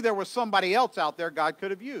 Surely there was somebody else out there God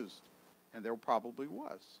could have used. And there probably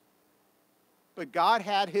was. But God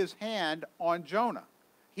had his hand on Jonah.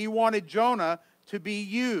 He wanted Jonah to be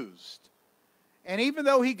used. And even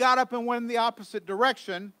though he got up and went in the opposite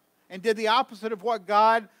direction and did the opposite of what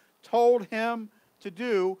God told him to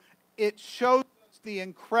do, it shows us the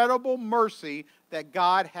incredible mercy that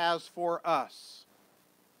God has for us.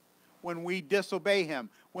 When we disobey him,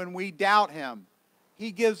 when we doubt him,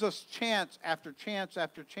 he gives us chance after chance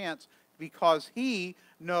after chance because he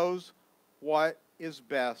knows what is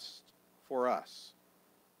best for us.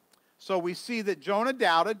 So we see that Jonah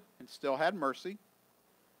doubted and still had mercy.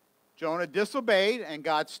 Jonah disobeyed, and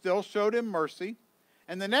God still showed him mercy.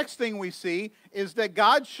 And the next thing we see is that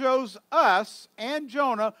God shows us and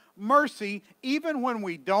Jonah mercy even when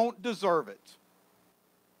we don't deserve it.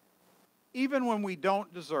 Even when we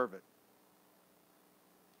don't deserve it.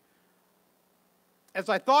 As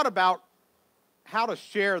I thought about how to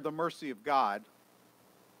share the mercy of God,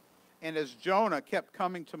 and as Jonah kept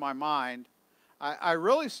coming to my mind, I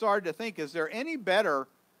really started to think, is there any better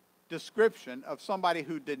description of somebody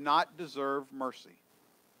who did not deserve mercy?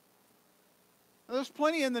 Now, there's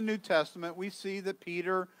plenty in the New Testament. We see that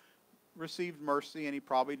Peter received mercy and he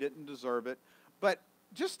probably didn't deserve it. But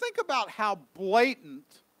just think about how blatant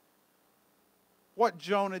what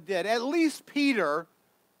Jonah did. At least Peter,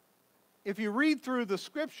 if you read through the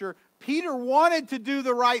scripture, Peter wanted to do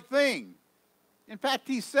the right thing. In fact,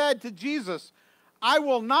 he said to Jesus, I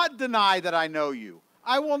will not deny that I know you.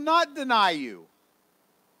 I will not deny you.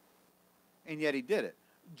 And yet he did it.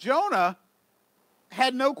 Jonah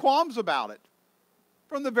had no qualms about it.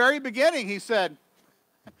 From the very beginning, he said,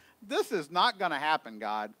 this is not going to happen,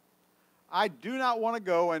 God. I do not want to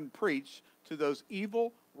go and preach to those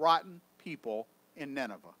evil, rotten people in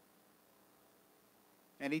Nineveh.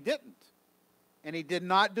 And he didn't. And he did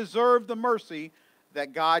not deserve the mercy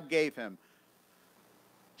that God gave him.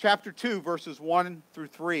 Chapter 2, verses 1 through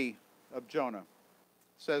 3 of Jonah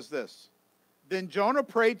says this. Then Jonah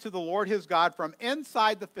prayed to the Lord his God from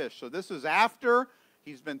inside the fish. So this is after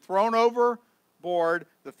he's been thrown overboard.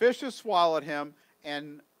 The fish has swallowed him.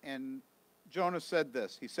 And Jonah said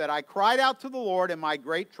this. He said, I cried out to the Lord in my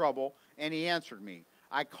great trouble, and he answered me.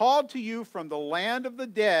 I called to you from the land of the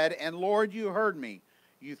dead, and Lord, you heard me.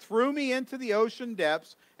 You threw me into the ocean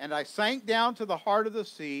depths, and I sank down to the heart of the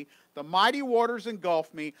sea. The mighty waters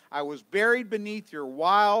engulfed me. I was buried beneath your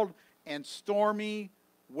wild and stormy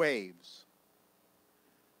waves.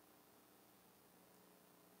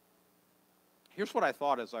 Here's what I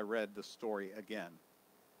thought as I read the story again.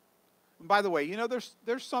 And by the way, you know, there's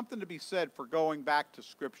something to be said for going back to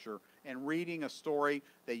Scripture and reading a story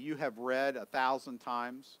that you have read 1,000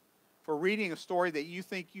 times. For reading a story that you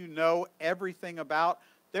think you know everything about.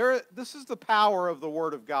 This is the power of the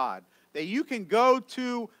Word of God. That you can go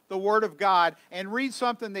to the Word of God and read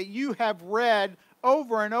something that you have read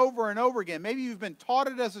over and over and over again. Maybe you've been taught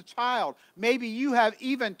it as a child. Maybe you have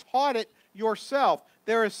even taught it yourself.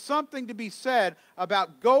 There is something to be said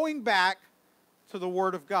about going back to the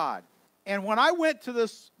Word of God. And when I went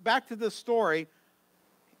back to this story,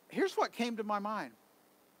 here's what came to my mind.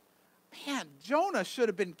 Man, Jonah should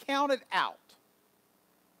have been counted out.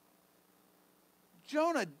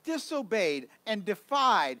 Jonah disobeyed and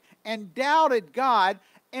defied and doubted God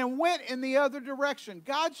and went in the other direction.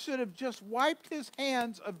 God should have just wiped his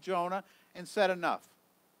hands of Jonah and said, enough.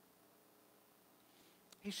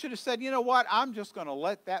 He should have said, you know what? I'm just going to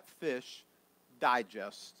let that fish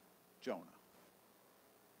digest Jonah.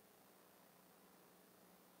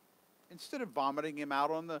 Instead of vomiting him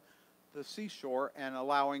out on the seashore and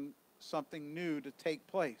allowing something new to take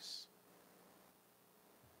place.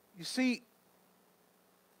 You see,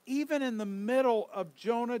 even in the middle of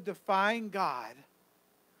Jonah defying God,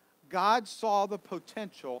 God saw the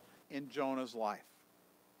potential in Jonah's life.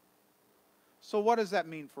 So what does that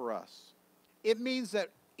mean for us? It means that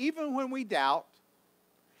even when we doubt,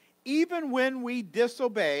 even when we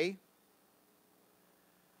disobey,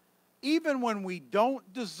 even when we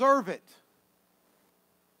don't deserve it,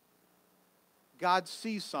 God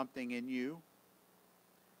sees something in you,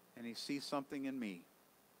 and he sees something in me.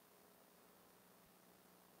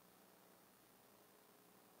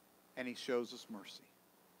 And he shows us mercy.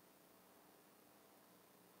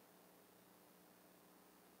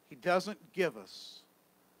 He doesn't give us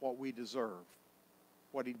what we deserve.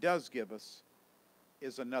 What he does give us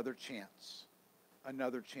is another chance.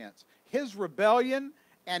 Another chance. His rebellion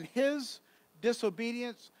and his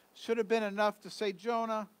disobedience should have been enough to say,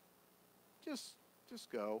 Jonah, just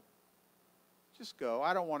go. Just go.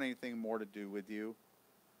 I don't want anything more to do with you.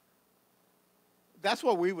 That's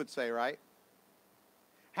what we would say, right?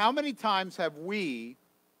 How many times have we,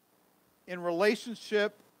 in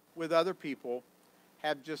relationship with other people,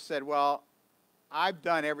 have just said, well, I've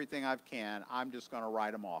done everything I can. I'm just going to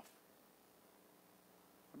write them off.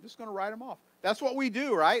 I'm just going to write them off. That's what we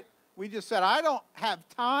do, right? We just said, I don't have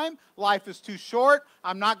time. Life is too short.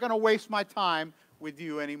 I'm not going to waste my time with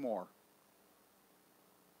you anymore.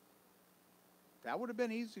 That would have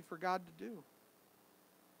been easy for God to do.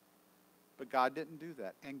 But God didn't do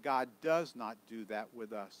that. And God does not do that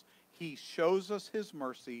with us. He shows us his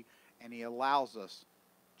mercy, and he allows us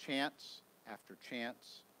chance after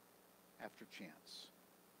chance after chance.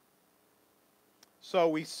 So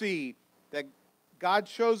we see that God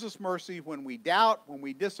shows us mercy when we doubt, when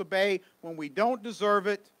we disobey, when we don't deserve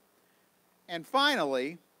it. And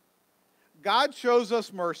finally, God shows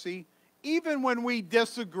us mercy even when we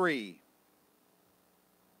disagree.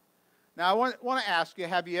 Now, I want to ask you,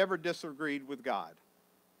 have you ever disagreed with God?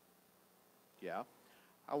 Yeah.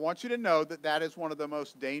 I want you to know that that is one of the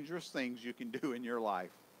most dangerous things you can do in your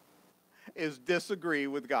life, is disagree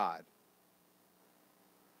with God.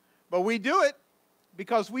 But we do it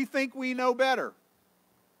because we think we know better.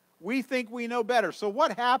 We think we know better. So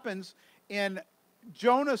what happens in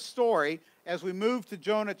Jonah's story, as we move to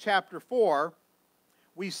Jonah chapter 4,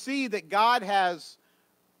 we see that God has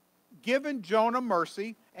given Jonah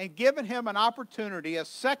mercy and given him an opportunity, a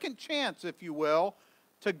second chance, if you will,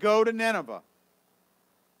 to go to Nineveh.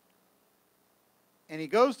 And he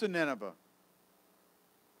goes to Nineveh.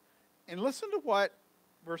 And listen to what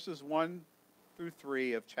verses 1 through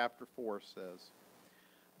 3 of chapter 4 says.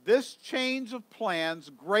 This change of plans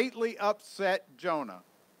greatly upset Jonah,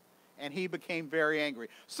 and he became very angry.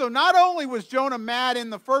 So not only was Jonah mad in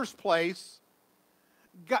the first place,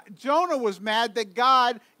 Jonah was mad that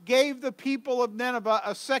God gave the people of Nineveh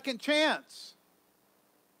a second chance.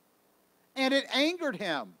 And it angered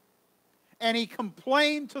him. And he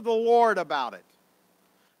complained to the Lord about it.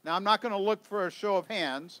 Now, I'm not going to look for a show of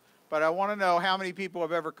hands, but I want to know how many people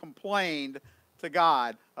have ever complained to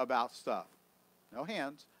God about stuff. No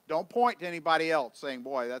hands. Don't point to anybody else saying,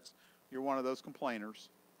 boy, you're one of those complainers.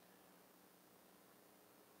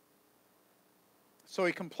 So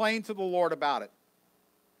he complained to the Lord about it.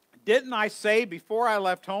 Didn't I say before I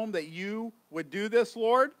left home that you would do this,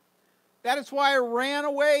 Lord? That is why I ran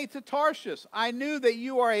away to Tarshish. I knew that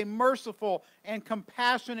you are a merciful and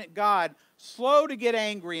compassionate God, slow to get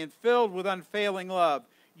angry and filled with unfailing love.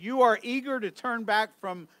 You are eager to turn back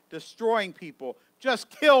from destroying people.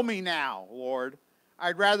 Just kill me now, Lord.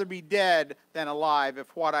 I'd rather be dead than alive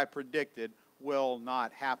if what I predicted will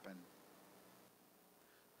not happen.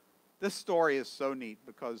 This story is so neat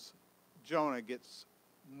because Jonah gets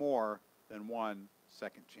more than one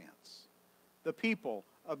second chance. The people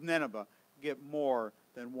of Nineveh get more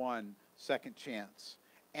than one second chance.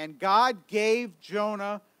 And God gave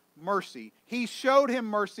Jonah mercy. He showed him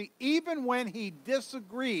mercy even when he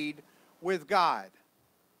disagreed with God.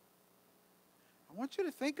 I want you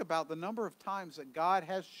to think about the number of times that God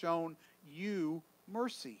has shown you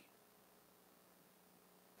mercy.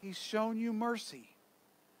 He's shown you mercy.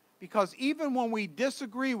 Because even when we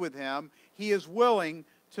disagree with him, he is willing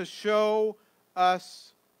to show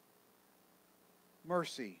us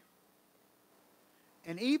mercy.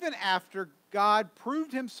 And even after God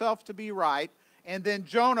proved himself to be right, and then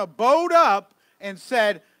Jonah bowed up and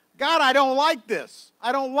said, God, I don't like this.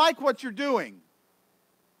 I don't like what you're doing.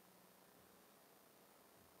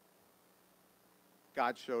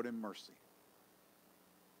 God showed him mercy.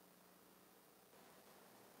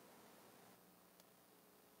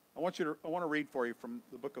 I want to read for you from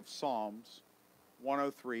the book of Psalms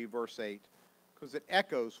 103, verse 8, because it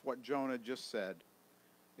echoes what Jonah just said.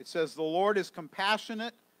 It says, the Lord is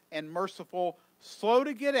compassionate and merciful, slow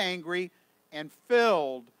to get angry, and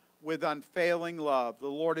filled with unfailing love. The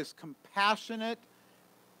Lord is compassionate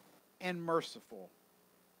and merciful.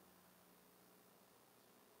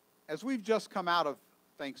 As we've just come out of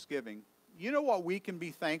Thanksgiving, you know what we can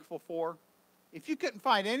be thankful for? If you couldn't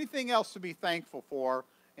find anything else to be thankful for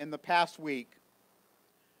in the past week,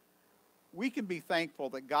 we can be thankful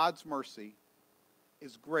that God's mercy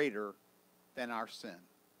is greater than our sin.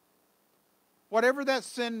 Whatever that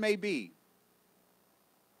sin may be.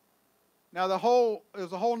 Now,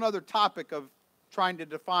 there's a whole other topic of trying to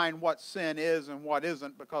define what sin is and what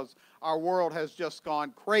isn't, because our world has just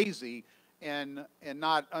gone crazy in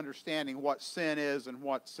not understanding what sin is and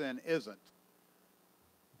what sin isn't.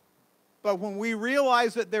 But when we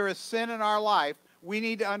realize that there is sin in our life, we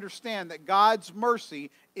need to understand that God's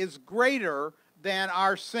mercy is greater than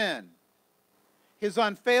our sin. His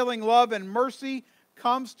unfailing love and mercy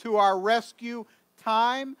comes to our rescue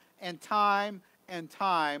time and time and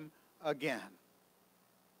time again.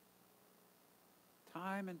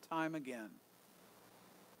 Time and time again.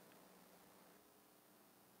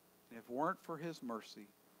 And if it weren't for his mercy,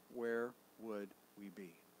 where would we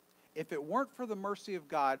be? If it weren't for the mercy of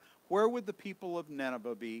God, where would the people of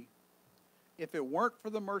Nineveh be? If it weren't for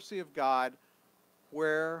the mercy of God,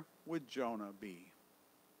 where would Jonah be?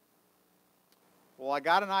 Well, I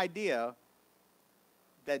got an idea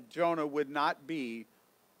that Jonah would not be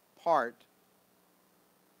part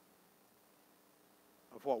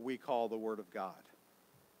of what we call the Word of God.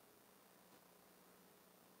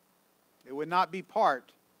 It would not be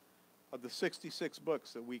part of the 66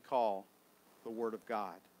 books that we call the Word of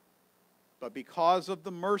God. But because of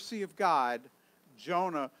the mercy of God,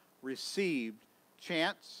 Jonah received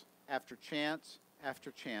chance after chance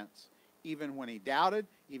after chance, even when he doubted,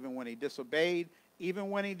 even when he disobeyed,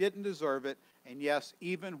 even when he didn't deserve it, and yes,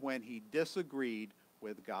 even when he disagreed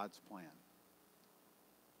with God's plan.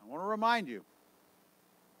 I want to remind you,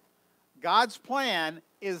 God's plan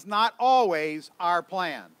is not always our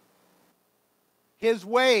plan. His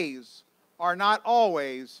ways are not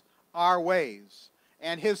always our ways,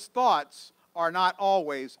 and his thoughts are not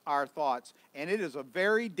always our thoughts. And it is a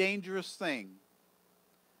very dangerous thing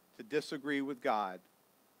to disagree with God.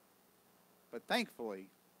 But thankfully,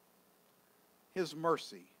 his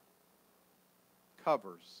mercy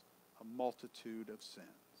covers a multitude of sins.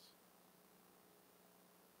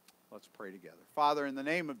 Let's pray together. Father, in the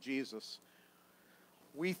name of Jesus,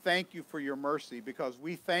 we thank you for your mercy, because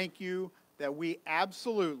we thank you that we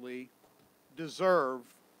absolutely deserve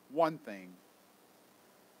one thing,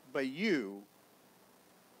 but you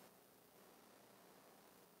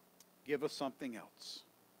give us something else.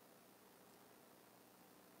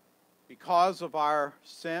 Because of our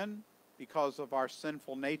sin, because of our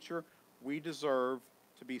sinful nature, we deserve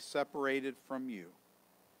to be separated from you.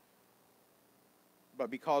 But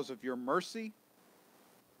because of your mercy,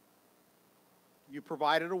 you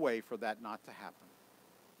provided a way for that not to happen.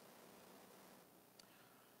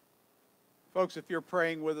 Folks, if you're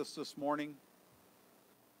praying with us this morning,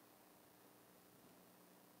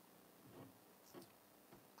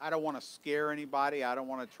 I don't want to scare anybody. I don't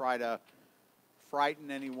want to try to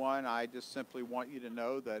frighten anyone. I just simply want you to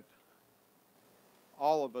know that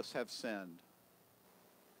all of us have sinned.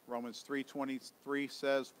 Romans 3:23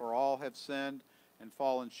 says, "For all have sinned and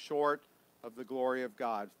fallen short of the glory of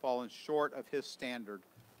God," fallen short of his standard.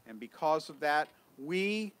 And because of that,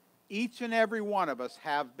 we, each and every one of us,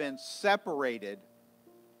 have been separated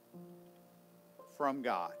from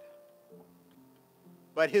God.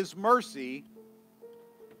 But his mercy,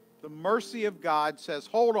 the mercy of God, says,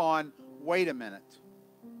 hold on, wait a minute.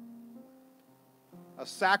 A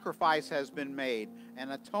sacrifice has been made,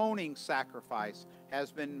 an atoning sacrifice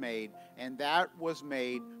has been made, and that was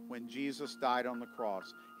made when Jesus died on the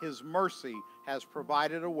cross. His mercy has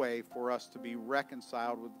provided a way for us to be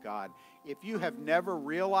reconciled with God. If you have never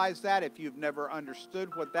realized that, if you've never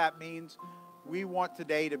understood what that means, we want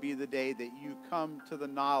today to be the day that you come to the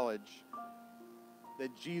knowledge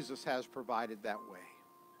that Jesus has provided that way.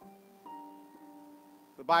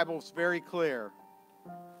 The Bible is very clear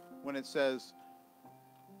when it says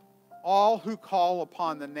All who call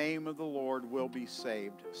upon the name of the Lord will be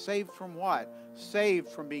saved. Saved from what? Saved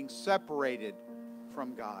from being separated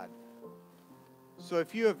from God. So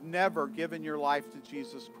if you have never given your life to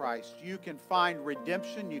Jesus Christ, you can find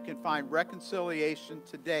redemption, you can find reconciliation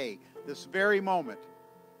today, this very moment,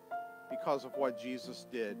 because of what Jesus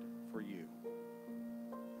did for you.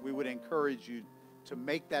 We would encourage you to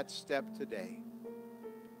make that step today.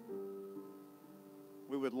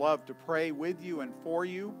 We would love to pray with you and for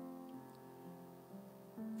you.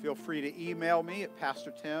 Feel free to email me at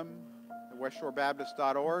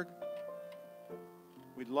pastortim@westshorebaptist.org.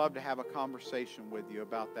 We'd love to have a conversation with you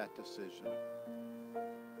about that decision.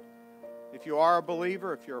 If you are a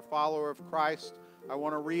believer, if you're a follower of Christ, I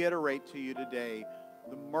want to reiterate to you today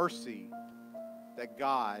the mercy that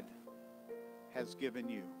God has given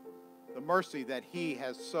you. The mercy that He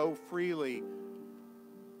has so freely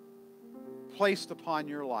placed upon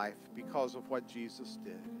your life because of what Jesus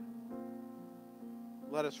did.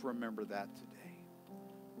 Let us remember that today.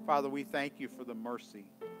 Father, we thank you for the mercy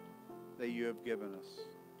that you have given us.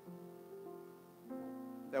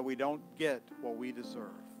 That we don't get what we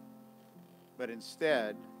deserve, but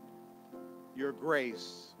instead, your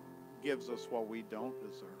grace gives us what we don't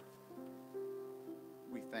deserve.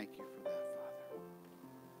 We thank you for that, Father.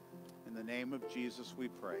 In the name of Jesus we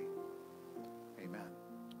pray. Amen.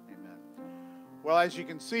 Amen. Well, as you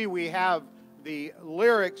can see, we have the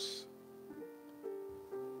lyrics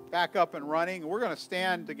back up and running. We're going to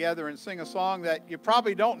stand together and sing a song that you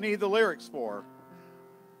probably don't need the lyrics for,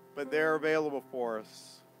 but they're available for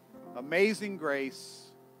us. Amazing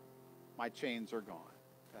Grace, My Chains Are Gone.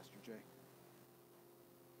 Pastor Jay.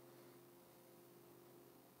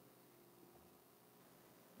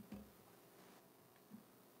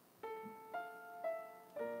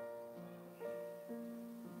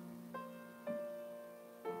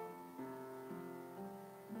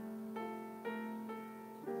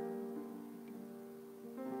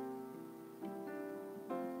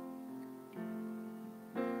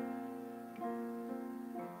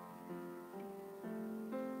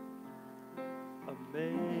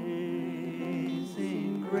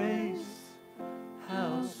 Amazing grace,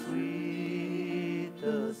 how sweet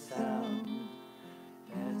the sound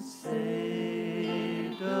that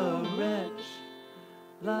saved a wretch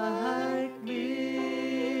like me.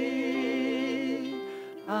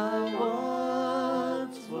 I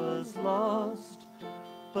once was lost,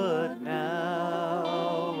 but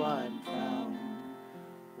now I'm found.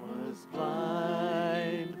 Was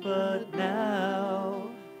blind, but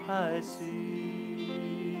now I see.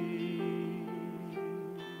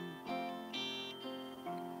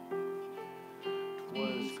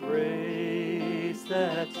 'Twas grace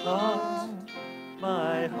that taught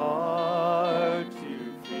my heart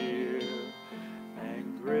to fear,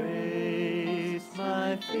 and grace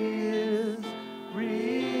my fears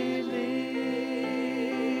relieved.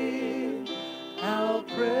 How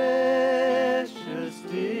precious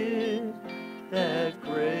did that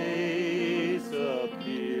grace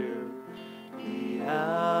appear the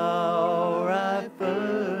hour I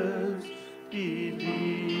first believed.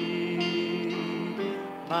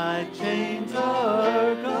 My chains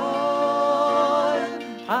are gone,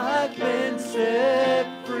 I've been set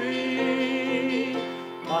free.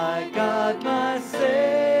 My God, my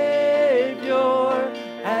Savior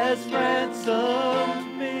has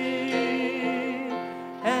ransomed me,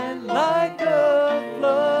 and like a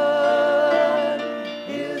flood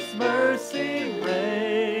His mercy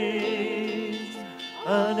reigns.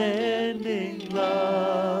 Unending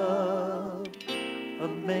love,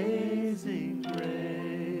 amazing grace.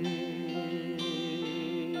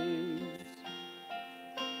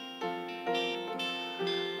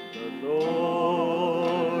 The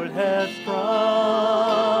Lord has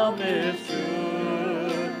promised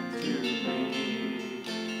good to me.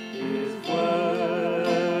 His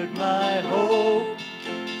word my hope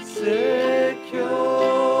secures.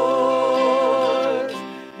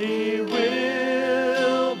 He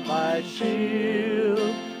will my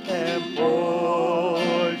shield and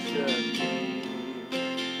portion be,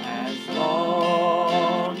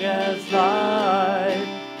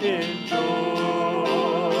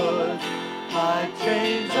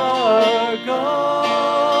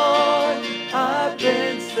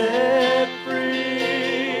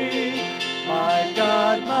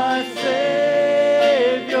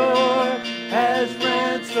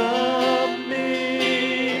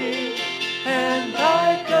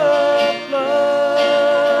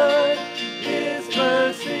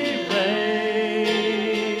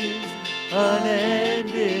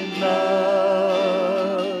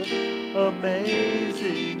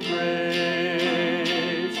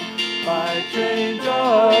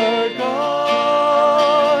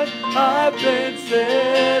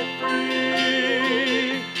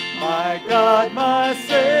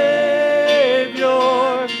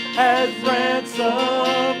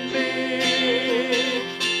 of me,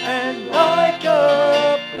 and like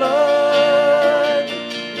a flood,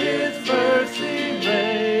 His mercy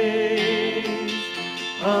reigns,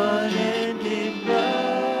 unending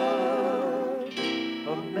love,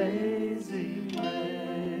 amazing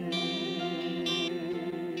grace.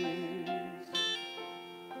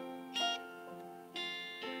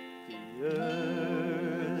 The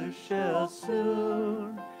earth shall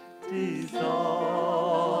soon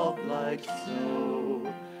dissolve like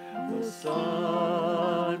snow, the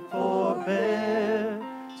sun forbear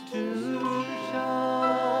to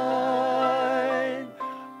shine,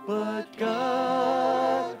 but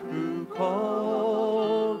God who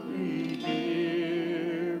called me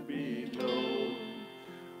here below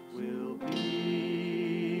will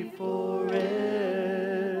be forever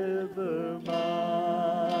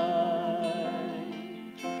mine,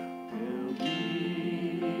 will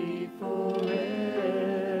be forever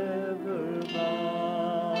mine.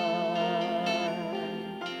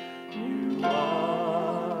 You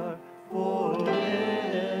are forever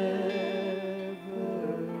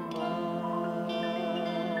mine.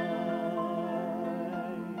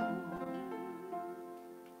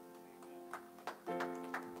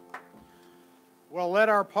 Well, let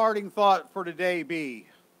our parting thought for today be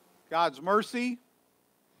God's mercy,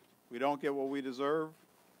 we don't get what we deserve.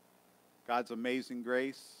 God's amazing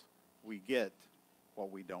grace, we get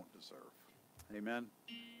what we don't deserve. Amen.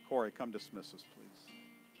 Corey, come dismiss us, please.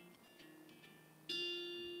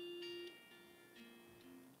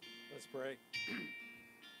 Let's pray.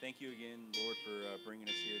 Thank you again, Lord, for bringing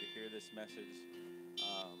us here to hear this message.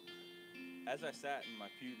 As I sat in my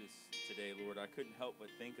pew today, Lord, I couldn't help but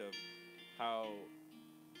think of how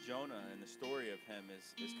Jonah and the story of him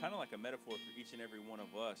is kind of like a metaphor for each and every one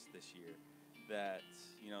of us this year. That,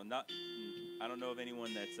 I don't know of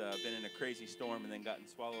anyone that's been in a crazy storm and then gotten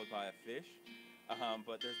swallowed by a fish,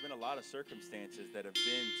 but there's been a lot of circumstances that have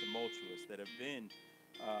been tumultuous, that have been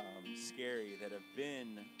scary, that have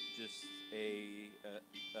been just a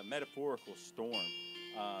metaphorical storm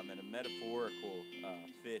and a metaphorical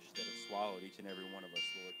fish that have swallowed each and every one of us,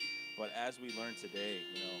 Lord. But as we learn today,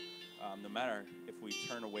 no matter if we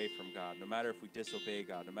turn away from God, no matter if we disobey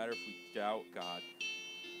God, no matter if we doubt God,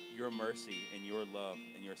 your mercy and your love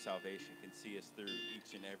and your salvation can see us through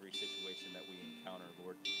each and every situation that we encounter,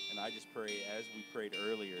 Lord. And I just pray, as we prayed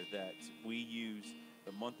earlier, that we use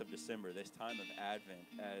the month of December, this time of Advent,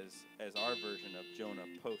 as our version of Jonah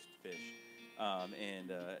post-fish,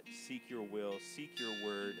 and seek your will, seek your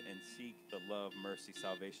word, and seek the love, mercy,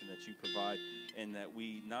 salvation that you provide, and that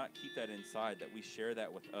we not keep that inside, that we share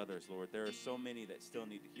that with others, Lord. There are so many that still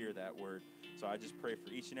need to hear that word. So I just pray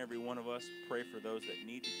for each and every one of us, pray for those that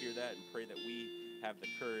need to hear that, and pray that we have the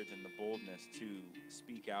courage and the boldness to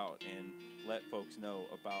speak out and let folks know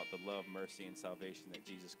about the love, mercy, and salvation that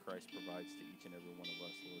Jesus Christ provides to each and every one of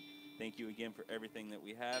us, Lord. Thank you again for everything that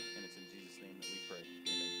we have, and it's in Jesus' name that we pray.